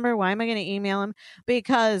want his number? Why am I going to email him?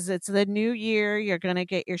 Because it's the new year. You're going to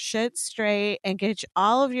get your shit straight and get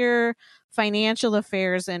all of your financial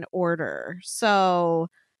affairs in order. So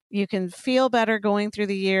you can feel better going through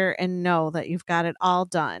the year and know that you've got it all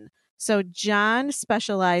done. So John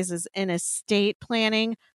specializes in estate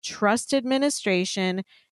planning, trust administration,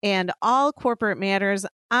 and all corporate matters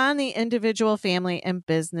on the individual, family, and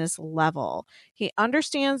business level. He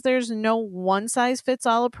understands there's no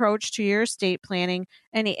one-size-fits-all approach to your estate planning,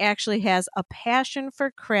 and he actually has a passion for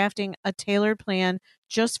crafting a tailored plan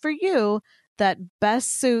just for you that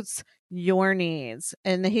best suits your needs.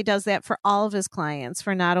 And he does that for all of his clients,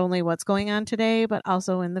 for not only what's going on today, but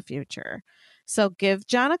also in the future. So give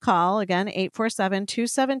John a call, again,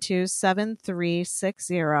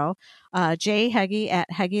 847-272-7360, jheggie at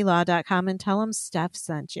heggielaw.com, and tell him Steph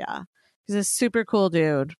sent you. He's a super cool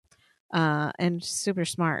dude and super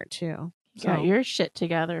smart, too. Got your shit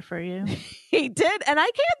together for you. He did. And I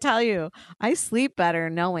can't tell you, I sleep better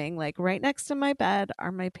knowing, like, right next to my bed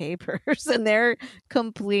are my papers, and they're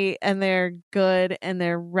complete, and they're good, and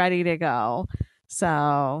they're ready to go.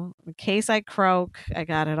 So in case I croak, I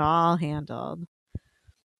got it all handled.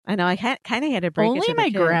 I know I kind of had to break it Only to the my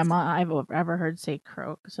kids. grandma I've ever heard say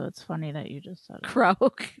croak, so it's funny that you just said it.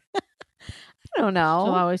 Croak. I don't know.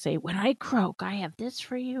 She'll always say, when I croak, I have this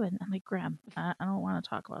for you. And I'm like, Graham, I don't want to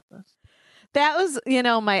talk about this. That was,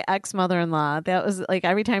 my ex-mother-in-law. That was like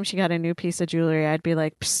every time she got a new piece of jewelry, I'd be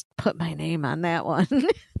like, psst, put my name on that one.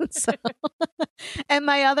 So, and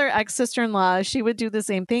my other ex-sister-in-law, she would do the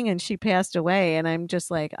same thing, and she passed away. And I'm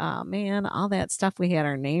just like, oh man, all that stuff we had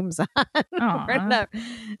our names on.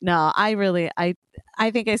 No, I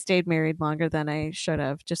think I stayed married longer than I should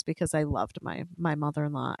have, just because I loved my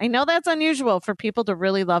mother-in-law. I know that's unusual for people to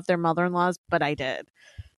really love their mother-in-laws, but I did.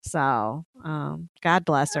 So, God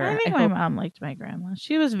bless her. I think my mom liked my grandma.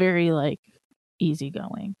 She was very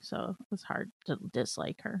easygoing, so it was hard to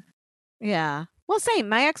dislike her. Yeah. Well, same.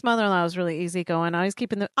 My ex-mother-in-law was really easygoing. Always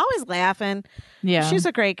always laughing. Yeah. She's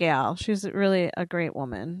a great gal. She's really a great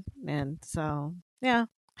woman. And so, yeah,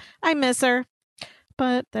 I miss her,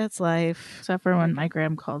 but that's life. Except for when my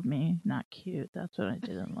gram called me not cute. That's what I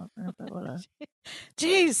didn't love her. But whatever.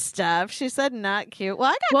 Jeez, Steph. She said not cute. Well,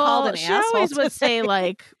 I got called an she asshole. always would say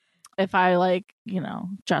if I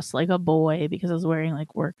dressed like a boy because I was wearing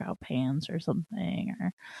workout pants or something,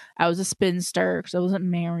 or I was a spinster because I wasn't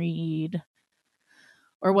married.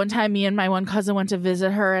 Or one time me and my one cousin went to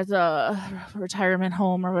visit her at the retirement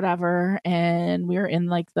home or whatever, and we were in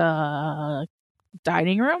the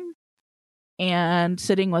dining room and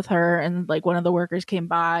sitting with her, and one of the workers came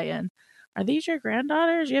by and, are these your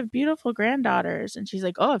granddaughters? You have beautiful granddaughters. And she's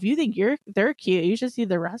like, oh, if you think they're cute, you should see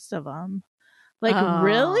the rest of them.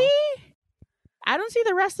 Really? I don't see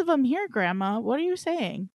the rest of them here, Grandma. What are you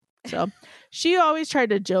saying? So she always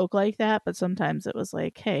tried to joke like that, but sometimes it was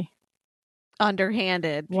like, hey,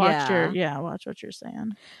 underhanded. Watch what you're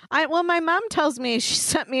saying. My mom tells me, she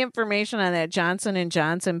sent me information on that Johnson &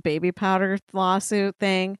 Johnson baby powder lawsuit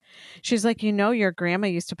thing. She's like, your grandma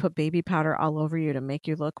used to put baby powder all over you to make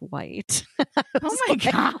you look white. Oh my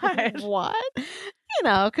God. What?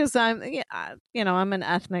 Because I'm an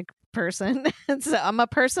ethnic person. And so I'm a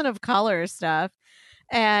person of color stuff.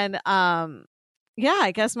 And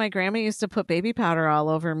I guess my grandma used to put baby powder all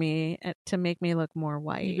over me to make me look more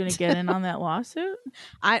white. You gonna get in on that lawsuit?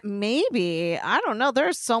 I don't know.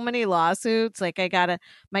 There's so many lawsuits.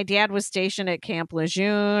 My dad was stationed at Camp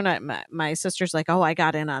Lejeune. My sister's like, oh, I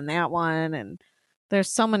got in on that one. And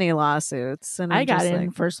there's so many lawsuits. And I got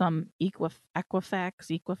in for some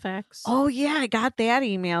Equifax. Oh yeah, I got that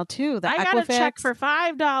email too. I got a check for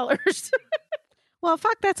 $5. Well,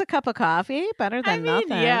 fuck, that's a cup of coffee. Better than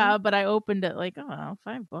nothing. Yeah, but I opened it $5.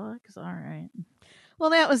 All right.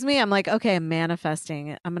 Well, that was me. I'm like, okay, I'm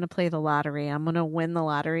manifesting. I'm going to play the lottery. I'm going to win the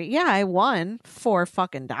lottery. Yeah, I won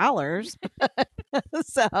 $4.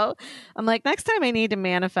 So I'm like, next time I need to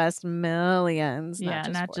manifest millions.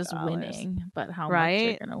 Not just winning, but how much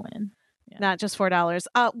you're going to win. Yeah. Not just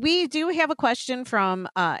 $4. We do have a question from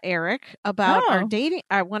Eric about our dating,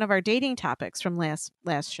 one of our dating topics from last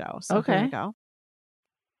show. So here we go.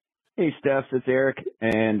 Hey, Steph, it's Eric,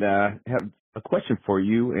 and I have a question for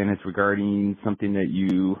you, and it's regarding something that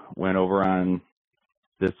you went over on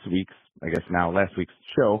this week's I guess now last week's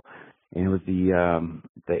show, and it was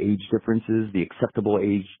the age differences, the acceptable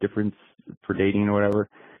age difference for dating or whatever.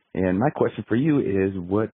 And my question for you is,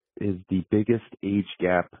 what is the biggest age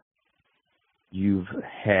gap you've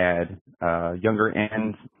had, younger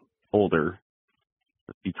and older,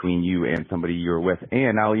 between you and somebody you were with?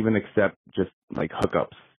 And I'll even accept just like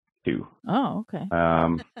hookups too. Oh, okay.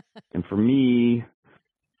 And for me,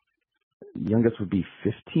 youngest would be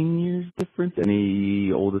 15 years difference, and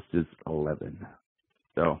the oldest is 11.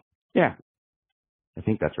 So, yeah, I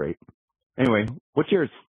think that's right. Anyway, what's yours?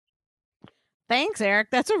 Thanks, Eric.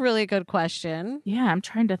 That's a really good question. Yeah, I'm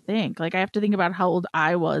trying to think. Like, I have to think about how old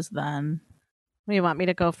I was then. You want me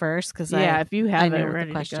to go first? Because If you have knew it the ready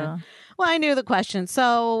to question. go. Well, I knew the question.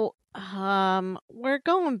 So, we're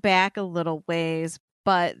going back a little ways,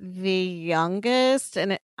 but the youngest,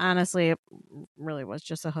 and honestly, it really was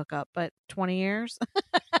just a hookup, but 20 years.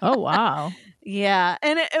 Oh, wow. Yeah.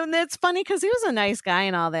 And it's funny because he was a nice guy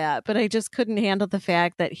and all that, but I just couldn't handle the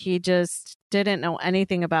fact that he just didn't know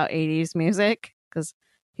anything about 80s music because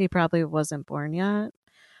he probably wasn't born yet.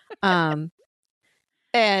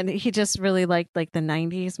 And he just really liked like the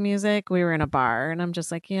 90s music. We were in a bar and I'm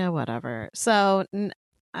just like, yeah, whatever. So did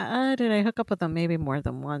I hook up with him maybe more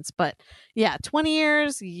than once? But yeah, 20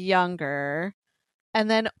 years younger. And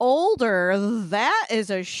then older, that is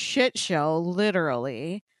a shit show,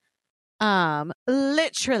 literally.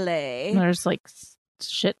 Literally. There's like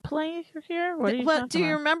shit play here. What are you Well, talking do you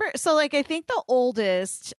about? remember? So, like, I think the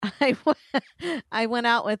oldest I went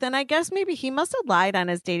out with, and I guess maybe he must have lied on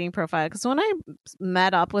his dating profile because when I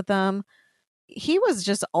met up with him, he was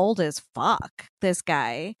just old as fuck, this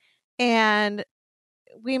guy. And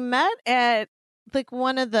we met at like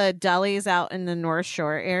one of the delis out in the North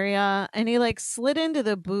Shore area, and he like slid into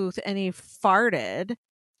the booth and he farted.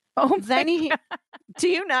 Oh, Then my do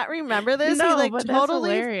you not remember this? No, he like but that's totally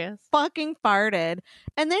hilarious. fucking farted.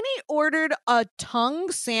 And then he ordered a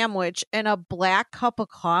tongue sandwich and a black cup of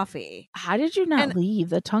coffee. How did you not And- leave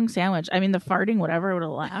the tongue sandwich? I mean, the farting, whatever, would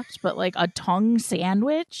have left, but like a tongue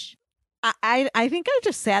sandwich? I think I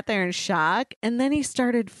just sat there in shock, and then he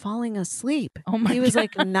started falling asleep. Oh my He was God.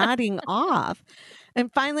 like nodding off.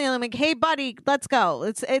 And finally I'm like, hey buddy, let's go.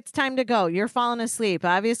 It's time to go. You're falling asleep.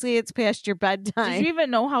 Obviously it's past your bedtime. Did you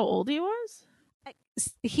even know how old he was?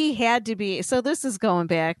 He had to be, so this is going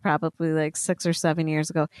back probably like 6 or 7 years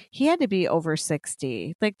ago. He had to be over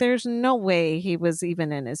 60. Like there's no way he was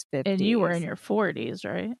even in his 50s. And you were in your 40s,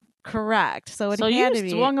 right? Correct. So it So had you to be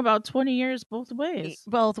swung about 20 years both ways.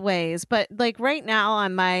 both ways. But like right now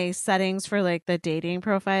on my settings for like the dating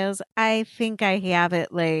profiles, I think I have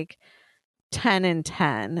it like 10 and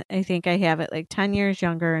 10. I think I have it like 10 years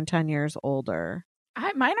younger and 10 years older.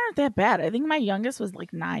 Mine aren't that bad. I think my youngest was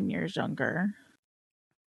like 9 years younger.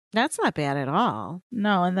 That's not bad at all.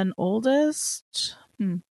 No, and then oldest,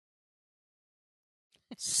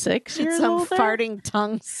 6 years Some older. farting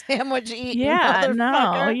tongue sandwich eating. Yeah, no,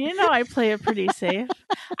 motherfucker. you know I play it pretty safe.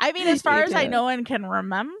 I mean, as far You as I do. know and can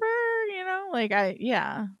remember, you know, like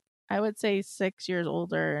I would say 6 years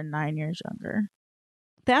older and 9 years younger.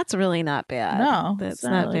 That's really not bad. No, That's it's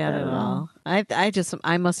not really bad at all.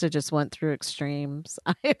 I must have just went through extremes.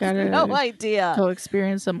 I have Gotta no idea. Go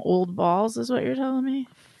experience some old balls is what you're telling me.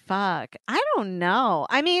 Fuck. I don't know.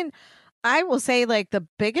 I mean, I will say like the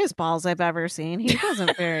biggest balls I've ever seen. He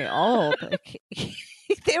wasn't very old. Like,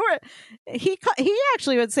 they were. He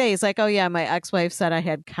actually would say he's like, oh yeah, my ex-wife said I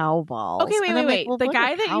had cow balls. Okay, wait. And I'm like, well, the what are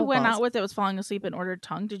guy that cow you went balls? out with that was falling asleep and ordered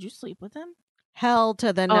tongue. Did you sleep with him? Hell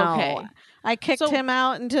to the no. Okay. I kicked So- him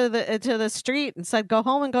out into the street and said, go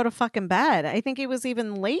home and go to fucking bed. I think he was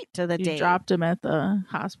even late to the You date. dropped him at the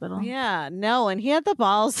hospital. Yeah, no, and he had the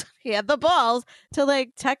balls. He had the balls to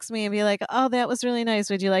like text me and be like, "Oh, that was really nice.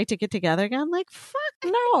 Would you like to get together again?" I'm like, fuck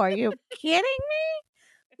no. Are you kidding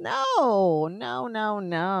me? No.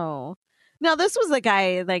 No, this was the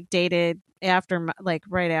guy I, like dated after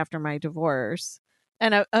right after my divorce.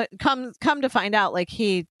 And come to find out, like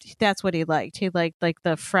that's what he liked. He liked like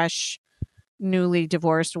the fresh, newly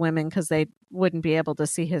divorced women because they wouldn't be able to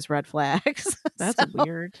see his red flags. That's So-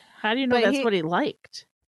 weird. How do you know but that's he- what he liked?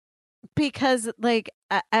 Because like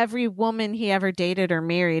every woman he ever dated or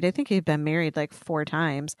married, I think he'd been married like 4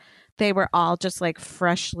 times. They were all just like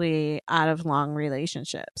freshly out of long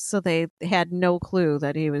relationships, so they had no clue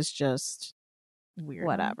that he was just Weird.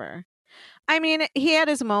 whatever. I mean, he had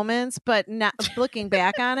his moments, but not looking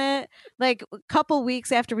back on it, like a couple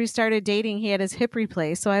weeks after we started dating, he had his hip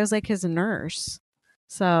replaced. So I was like his nurse.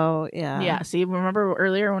 So yeah. Yeah. See, remember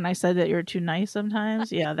earlier when I said that you're too nice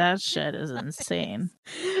sometimes? Yeah, that shit is insane.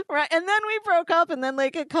 Right. And then we broke up, and then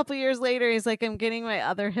like a couple years later, he's like, I'm getting my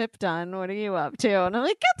other hip done. What are you up to? And I'm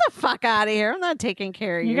like, get the fuck out of here. I'm not taking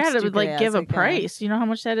care of You your got to stupid like give ass a again. price. You know how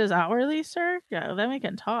much that is hourly, sir? Yeah, then we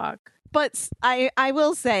can talk. But I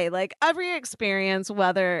will say, like, every experience,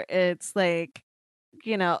 whether it's like,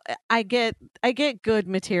 you know, I get good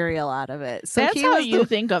material out of it. So That's he how was you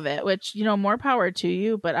think of it, which, you know, more power to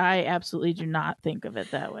you, but I absolutely do not think of it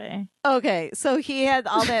that way. Okay, so he had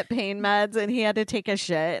all that pain meds and he had to take a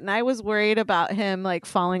shit, and I was worried about him like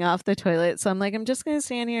falling off the toilet. So I'm like, I'm just gonna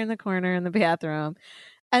stand here in the corner in the bathroom,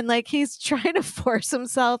 and like he's trying to force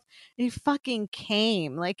himself. He fucking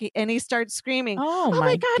came and he starts screaming, Oh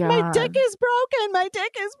my god, my dick God. is broken! My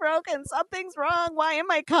dick is broken! Something's wrong! Why am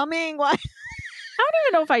I coming? Why? I don't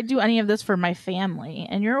even know if I do any of this for my family,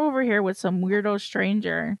 and you're over here with some weirdo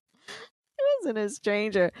stranger. He wasn't a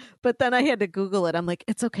stranger, but then I had to Google it. I'm like,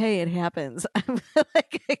 it's okay, it happens. I'm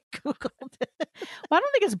like, I Googled it. Well, I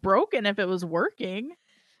don't think it's broken if it was working.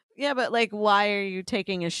 Yeah, but like, why are you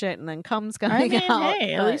taking a shit and then comes I coming mean, out?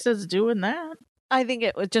 hey, at But least it's doing that. I think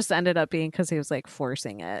just ended up being because he was like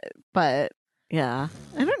forcing it. But yeah,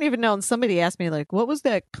 I don't even know. And somebody asked me like, what was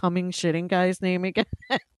that coming shitting guy's name again?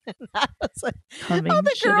 And I was like, Coming oh,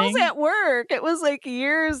 the girls shitting? at work. It was like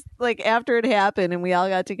years like after it happened, and we all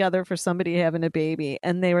got together for somebody having a baby,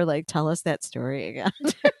 and they were like, tell us that story again.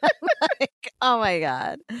 I'm like, oh my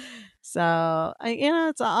god. So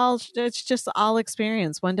it's just all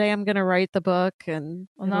experience. One day I'm gonna write the book, and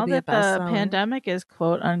Well, it'll now be a that the bestseller. pandemic is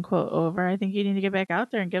quote unquote over, I think you need to get back out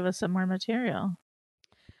there and give us some more material.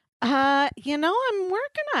 I'm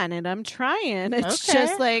working on it. I'm trying. It's Okay.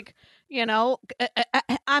 just like,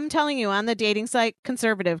 I'm telling you, on the dating site,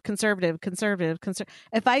 conservative.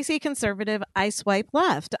 If I see conservative, I swipe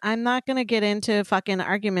left. I'm not going to get into fucking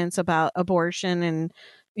arguments about abortion and,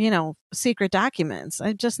 secret documents.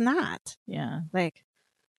 I'm just not. Yeah. Like,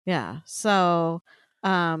 yeah. So,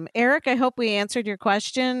 Eric, I hope we answered your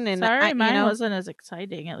question. And Sorry, mine wasn't as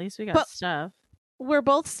exciting. At least we got But- stuff. we're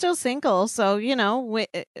both still single, so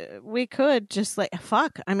we could just like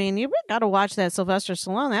fuck. I mean, you got to watch that Sylvester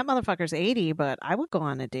Stallone. That motherfucker's 80, but I would go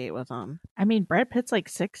on a date with him. I mean, Brad Pitt's like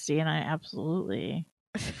 60, and I absolutely.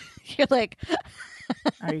 You're like,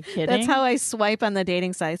 Are you kidding? that's how I swipe on the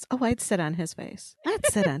dating sites. Oh, I'd sit on his face. I'd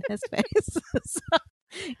sit on his face. So,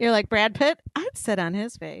 you're like Brad Pitt. I'd sit on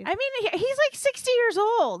his face. I mean, he's like 60 years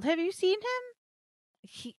old. Have you seen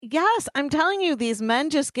him? Yes, I'm telling you, these men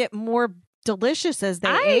just get more delicious as they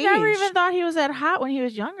I age. never even thought he was that hot when he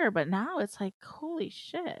was younger, but now it's like, holy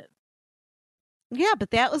shit. Yeah,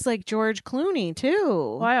 but that was like George Clooney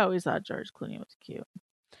too. Well, I always thought George Clooney was cute.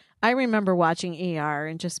 I remember watching ER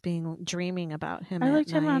and just dreaming about him. I at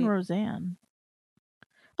liked him on night. Roseanne.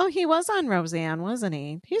 Oh, he was on Roseanne, wasn't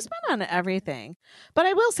he? He's been on everything. But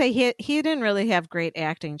I will say he didn't really have great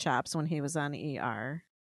acting chops when he was on ER.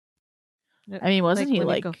 I mean, wasn't he when you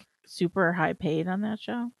like go- super high paid on that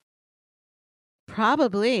show?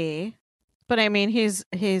 Probably. But I mean, he's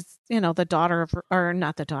the daughter of, or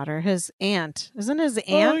not the daughter, his aunt. Isn't his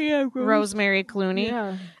aunt yeah, Rosemary Clooney?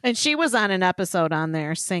 Yeah. And she was on an episode on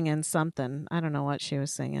there singing something. I don't know what she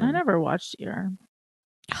was singing. I never watched ER.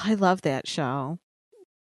 I love that show.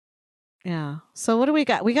 Yeah. So what do we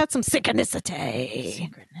got? We got some synchronicity.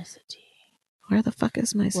 Synchronicity. Where the fuck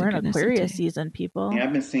is my We're in synchronicity? Aquarius season, people. Yeah,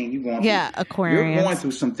 I've been seeing you going. Yeah, You're Aquarius. going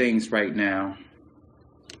through some things right now.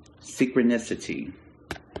 Synchronicity.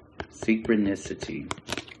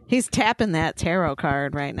 He's tapping that tarot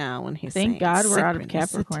card right now when he's Thank saying God we're out of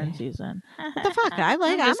Capricorn synchronicity. season. What the fuck? I'm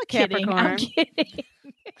a just kidding. Capricorn. I'm kidding.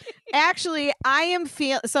 Actually, I am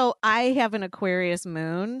so I have an Aquarius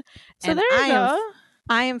moon. So and there you go.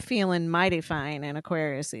 I am feeling mighty fine in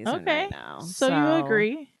Aquarius season Okay. right now. So you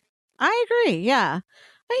agree? I agree. Yeah.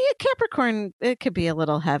 Capricorn, it could be a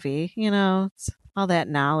little heavy, it's all that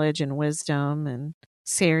knowledge and wisdom and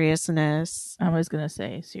seriousness. I was going to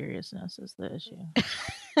say seriousness is the issue.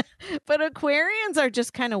 But Aquarians are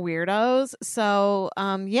just kind of weirdos. So,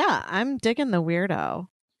 yeah, I'm digging the weirdo.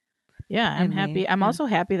 Yeah, I'm in happy. me. I'm Yeah. also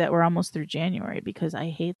happy that we're almost through January because I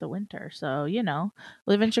hate the winter. So,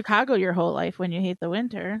 live in Chicago your whole life when you hate the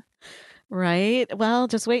winter. Right? Well,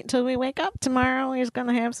 just wait until we wake up tomorrow. We're going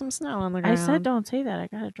to have some snow on the ground. I said don't say that. I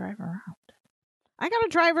got to drive around. I got to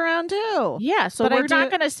drive around too. Yeah, so But I we're not do-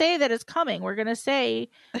 going to say that it's coming. We're going to say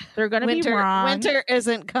they're going to be wrong. Winter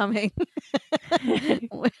isn't coming.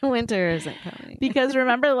 Winter isn't coming. Because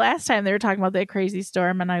remember the last time they were talking about that crazy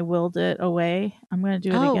storm and I willed it away? I'm going to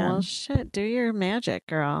do it oh, again. well, shit. Do your magic,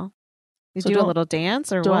 girl. You So do a don't- little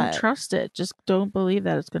dance or Don't what? trust it. Just don't believe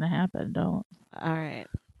that it's going to happen. Don't. All right.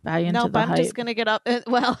 Buy into Nope, the I'm hype. just going to get up.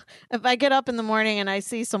 Well, if I get up in the morning and I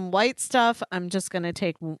see some white stuff, I'm just going to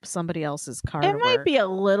take somebody else's car It to might work. be a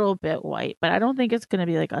little bit white, but I don't think it's going to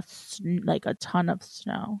be like a ton of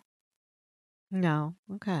snow. No.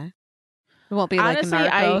 Okay. It won't be Honestly,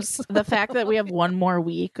 like Narcos. the fact that we have one more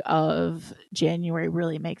week of January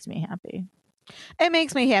really makes me happy. It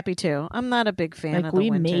makes me happy too. I'm not a big fan Like of the we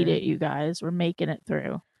winter. made it, you guys. We're making it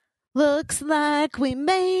through. Looks like we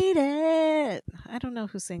made it. I don't know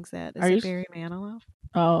who sings that. Is Are it you- Barry Manilow?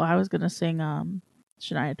 Oh, I was gonna sing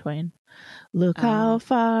Shania Twain. Look how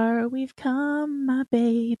far we've come, my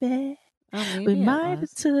baby. Oh, maybe We it might have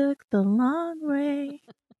was. took the long way.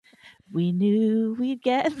 We knew we'd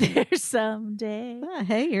get there someday. Ah,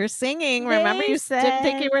 hey, you're singing. Remember, They you didn't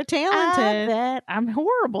think you said were talented. that I'm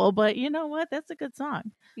horrible, but you know what? That's a good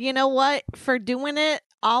song. You know what? For doing it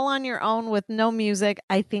all on your own with no music,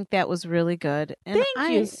 I think that was really good. And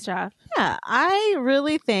Thank you, Steph. Yeah, I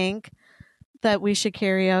really think that we should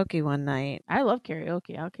karaoke one night. I love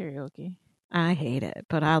karaoke. I'll karaoke. I hate it,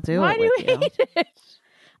 but I'll do Why it do you with you. hate it?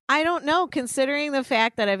 I don't know, considering the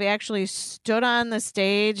fact that I've actually stood on the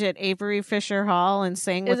stage at Avery Fisher Hall and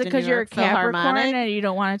sang Is with it the because New you're a York Capricorn Philharmonic. and you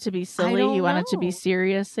don't want it to be silly? don't You want it to be know.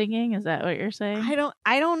 serious singing? Is that what you're saying? I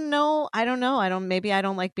don't know. Maybe I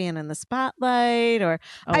don't like being in the spotlight, or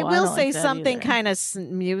Oh, I will don't say like that something either. kind of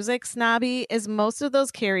music snobby is most of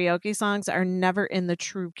those karaoke songs are never in the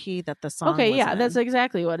true key that the song Okay, was yeah, in. that's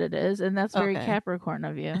exactly what it is, and that's very Okay. Capricorn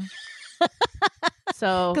of you.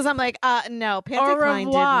 So, Because I'm like, no, au Patsy Cline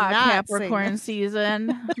did revoir, not Capricorn sing this.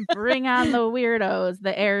 season. Bring on the weirdos,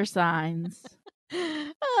 the air signs.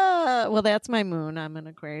 Well, that's my moon. I'm an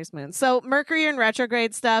Aquarius moon. So Mercury in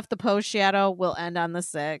retrograde stuff, the post shadow will end on the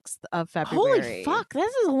 6th of February. Holy fuck,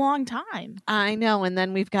 this is a long time. I know. And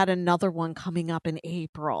then we've got another one coming up in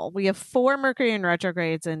April. We have 4 Mercury in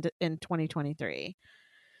retrogrades in 2023.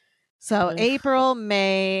 So Ugh. April,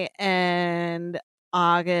 May, and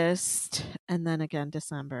August, and then again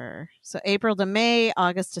December. So April to May,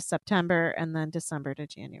 August to September, and then December to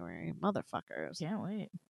January. Motherfuckers. Can't wait.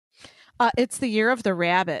 It's the year of the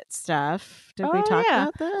rabbit stuff. Did we Oh, talk yeah.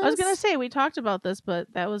 about this? I was gonna say we talked about this, but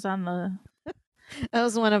that was on That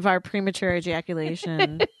was one of our premature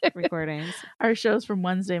ejaculation recordings. our shows from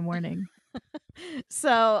Wednesday morning.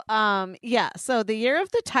 So, so the year of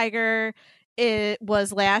the tiger, it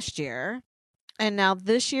was last year, and now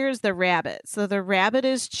this year is the rabbit. So the rabbit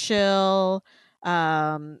is chill.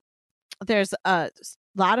 There's a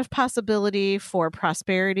lot of possibility for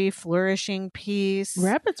prosperity, flourishing, peace.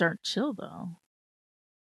 Rabbits aren't chill though.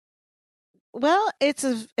 Well, it's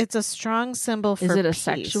a strong symbol for Is it a peace.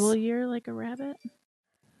 sexual year like a rabbit?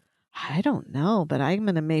 I don't know, but I'm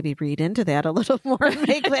going to maybe read into that a little more and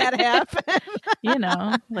make that happen. You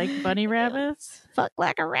know, like bunny rabbits. Fuck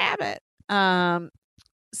like a rabbit.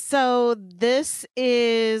 So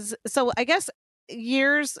I guess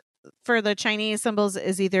years for the Chinese symbols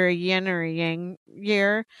is either a yin or a yang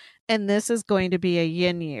year, and this is going to be a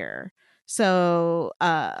yin year. So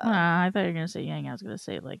I thought you were gonna say yang. I was gonna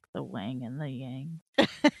say like the wang and the yang.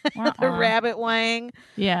 the rabbit wang.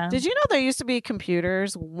 Yeah. Did you know there used to be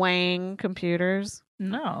computers, wang computers?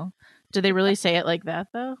 No. Do they really say it like that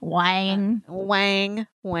though? Wang.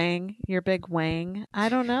 Wang, your big wang. I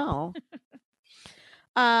don't know.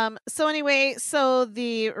 So anyway, so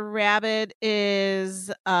the rabbit is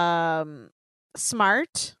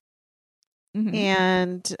smart, Mhm.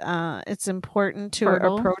 and it's important to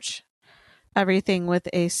Fertile. approach everything with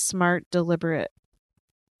a smart, deliberate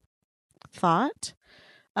thought.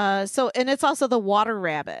 So, and it's also the water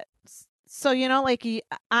rabbit. So, like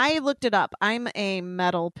I looked it up. I'm a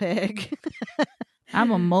metal pig.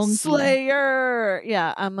 I'm a monkey. Slayer.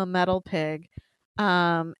 Yeah, I'm a metal pig.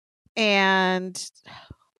 And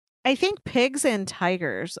I think pigs and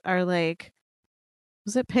tigers are like,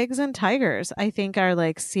 was it pigs and tigers? I think are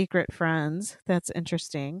like secret friends. That's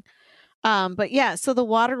interesting. But yeah, so the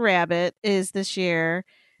water rabbit is this year,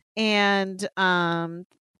 and the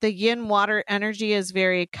yin water energy is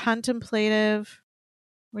very contemplative.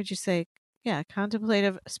 What'd you say? Yeah,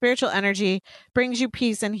 contemplative, spiritual energy brings you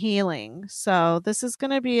peace and healing. So this is going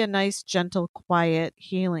to be a nice, gentle, quiet,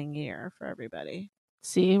 healing year for everybody.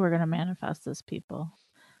 See, we're gonna manifest this, people.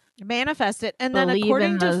 Manifest it, and then Believe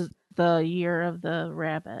according in to the year of the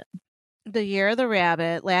rabbit. the year of the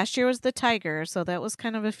rabbit, last year was the tiger, so that was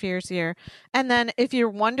kind of a fierce year. And then if you're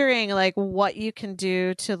wondering like what you can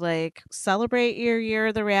do to like celebrate your year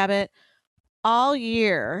of the rabbit, all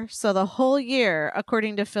year, so the whole year,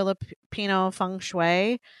 according to Filipino feng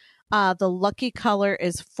shui, the lucky color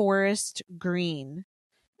is forest green.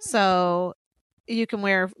 So you can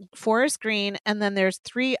wear forest green, and then there's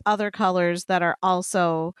 3 other colors that are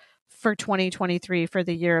also for 2023 for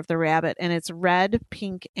the year of the rabbit, and it's red,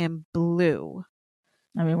 pink, and blue.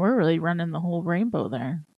 I mean, we're really running the whole rainbow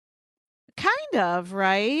there. Kind of,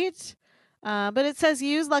 right? But it says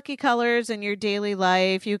use lucky colors in your daily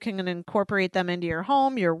life. You can incorporate them into your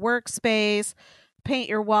home, your workspace, paint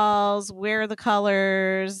your walls, wear the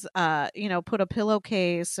colors, put a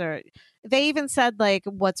pillowcase. Or they even said, like,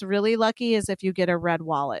 what's really lucky is if you get a red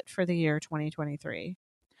wallet for the year 2023.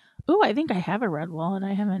 Ooh, I think I have a red wallet.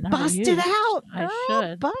 I haven't never Bust used. it out. I girl.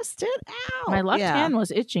 should. Bust it out. My left Yeah. hand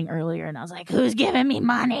was itching earlier, and I was like, "Who's giving me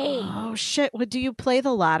money?" Oh shit! What do you play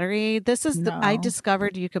the lottery? This is I No.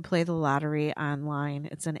 discovered you could play the lottery online.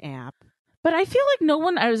 It's an app. But I feel like no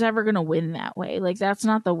one I was ever gonna win that way. Like that's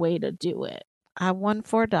not the way to do it. I won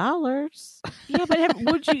 $4. Yeah, but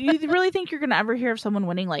would you really think you're gonna ever hear of someone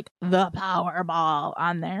winning like the Powerball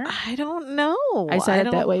on there? I don't know. I said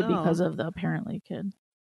it that don't way know. because of the Apparently kid.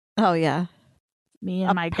 Oh yeah, Me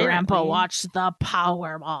and my grandpa Apparently. watched the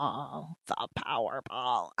Powerball. the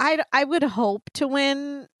Powerball. I would hope to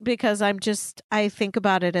win because I think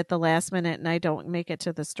about it at the last minute and I don't make it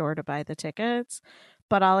to the store to buy the tickets.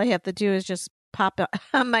 But all I have to do is just pop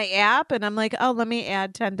on my app and I'm like, oh, let me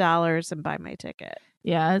add $10 and buy my ticket.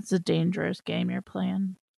 Yeah, it's a dangerous game you're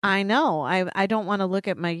playing. I know. I don't want to look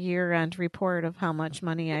at my year-end report of how much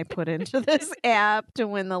money I put into this app to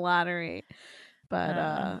win the lottery. But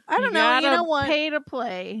I don't know. You know what? Pay to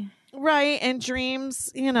play. Right. And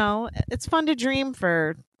dreams, it's fun to dream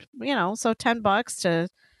for, so $10 to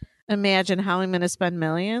imagine how I'm going to spend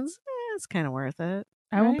millions. It's kind of worth it.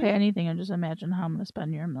 I won't Right? pay anything and just imagine how I'm going to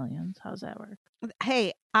spend your millions. How's that work?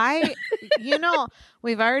 Hey,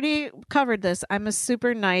 we've already covered this. I'm a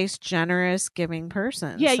super nice, generous, giving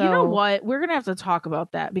person. Yeah, you know So- what? We're going to have to talk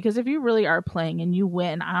about that because if you really are playing and you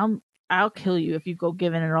win, I'll kill you if you go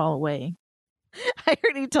giving it all away. I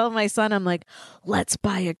already told my son, I'm like, let's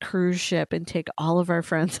buy a cruise ship and take all of our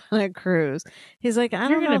friends on a cruise. He's like, I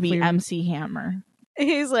You're don't know. going to if be we MC Hammer.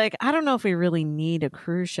 He's like, I don't know if we really need a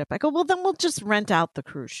cruise ship. I go, well, then we'll just rent out the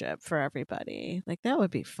cruise ship for everybody. Like, that would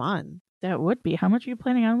be fun. That would be. How much are you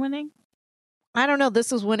planning on winning? I don't know.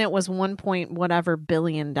 This is when it was $1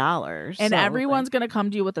 billion. And So, everyone's going to come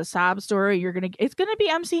to you with a sob story. It's going to be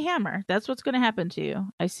MC Hammer. That's what's going to happen to you.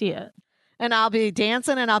 I see it. and I'll be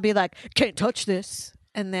dancing and I'll be like, can't touch this.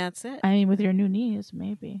 And that's it. I mean, with your new knees,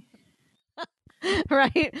 maybe.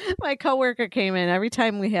 Right? My coworker came in. Every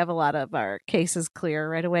time we have a lot of our cases clear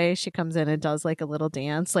right away, she comes in and does like a little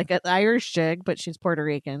dance, like an Irish jig, but she's Puerto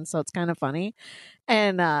Rican, so it's kind of funny.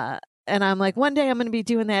 And I'm like, one day I'm going to be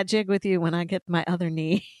doing that jig with you when I get my other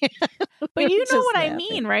knee. But you know Just what I laughing.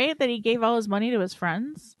 mean, right? That he gave all his money to his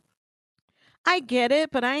friends. I get it,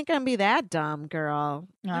 but I ain't going to be that dumb, girl.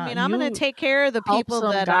 I mean, I'm you going to take care of the help people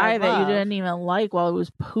some that guy I that you love. didn't even like while he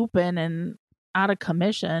was pooping and out of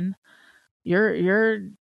commission. You're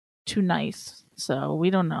too nice, so we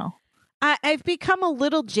don't know. I've become a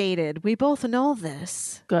little jaded. We both know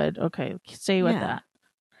this. Good, okay, stay with Yeah, that.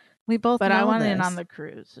 We both But know I want this. in on the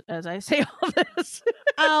cruise as I say all this.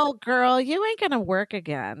 Oh, girl, you ain't going to work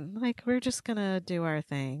again. Like, we're just going to do our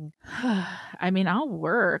thing. I mean, I'll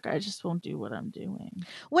work. I just won't do what I'm doing.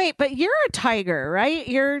 Wait, but you're a tiger, right?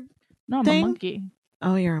 No, I'm Thing? a monkey.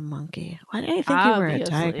 Oh, you're a monkey. Why did I think you were a Obviously,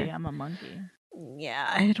 tiger? I'm a monkey. Yeah,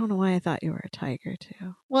 I don't know why I thought you were a tiger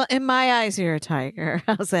too. Well, in my eyes, you're a tiger.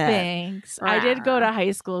 How's that? Thanks. I did go to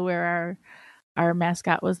high school where our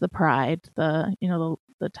mascot was the Pride.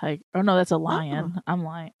 The tiger. Oh no, that's a lion. I'm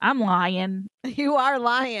lying. You are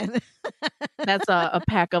lying. That's a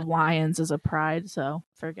pack of lions is a Pride. So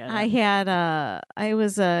forget it. I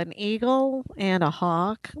was an eagle and a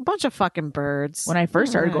hawk, a bunch of fucking birds. When I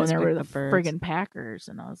first started going, there were the birds. friggin' Packers,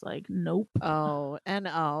 and I was like, nope. Oh,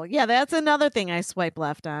 yeah, that's another thing I swipe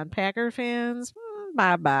left on. Packer fans,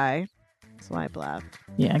 bye bye. Swipe left.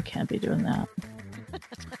 Yeah, I can't be doing that.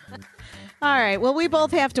 All right. Well, we both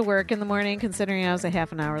have to work in the morning. Considering I was a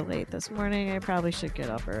half an hour late this morning, I probably should get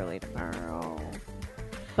up early tomorrow.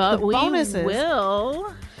 But The we bonuses.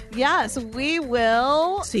 will. Yes, we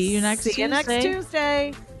will. See you next See you next Tuesday.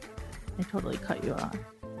 Tuesday. I totally cut you off.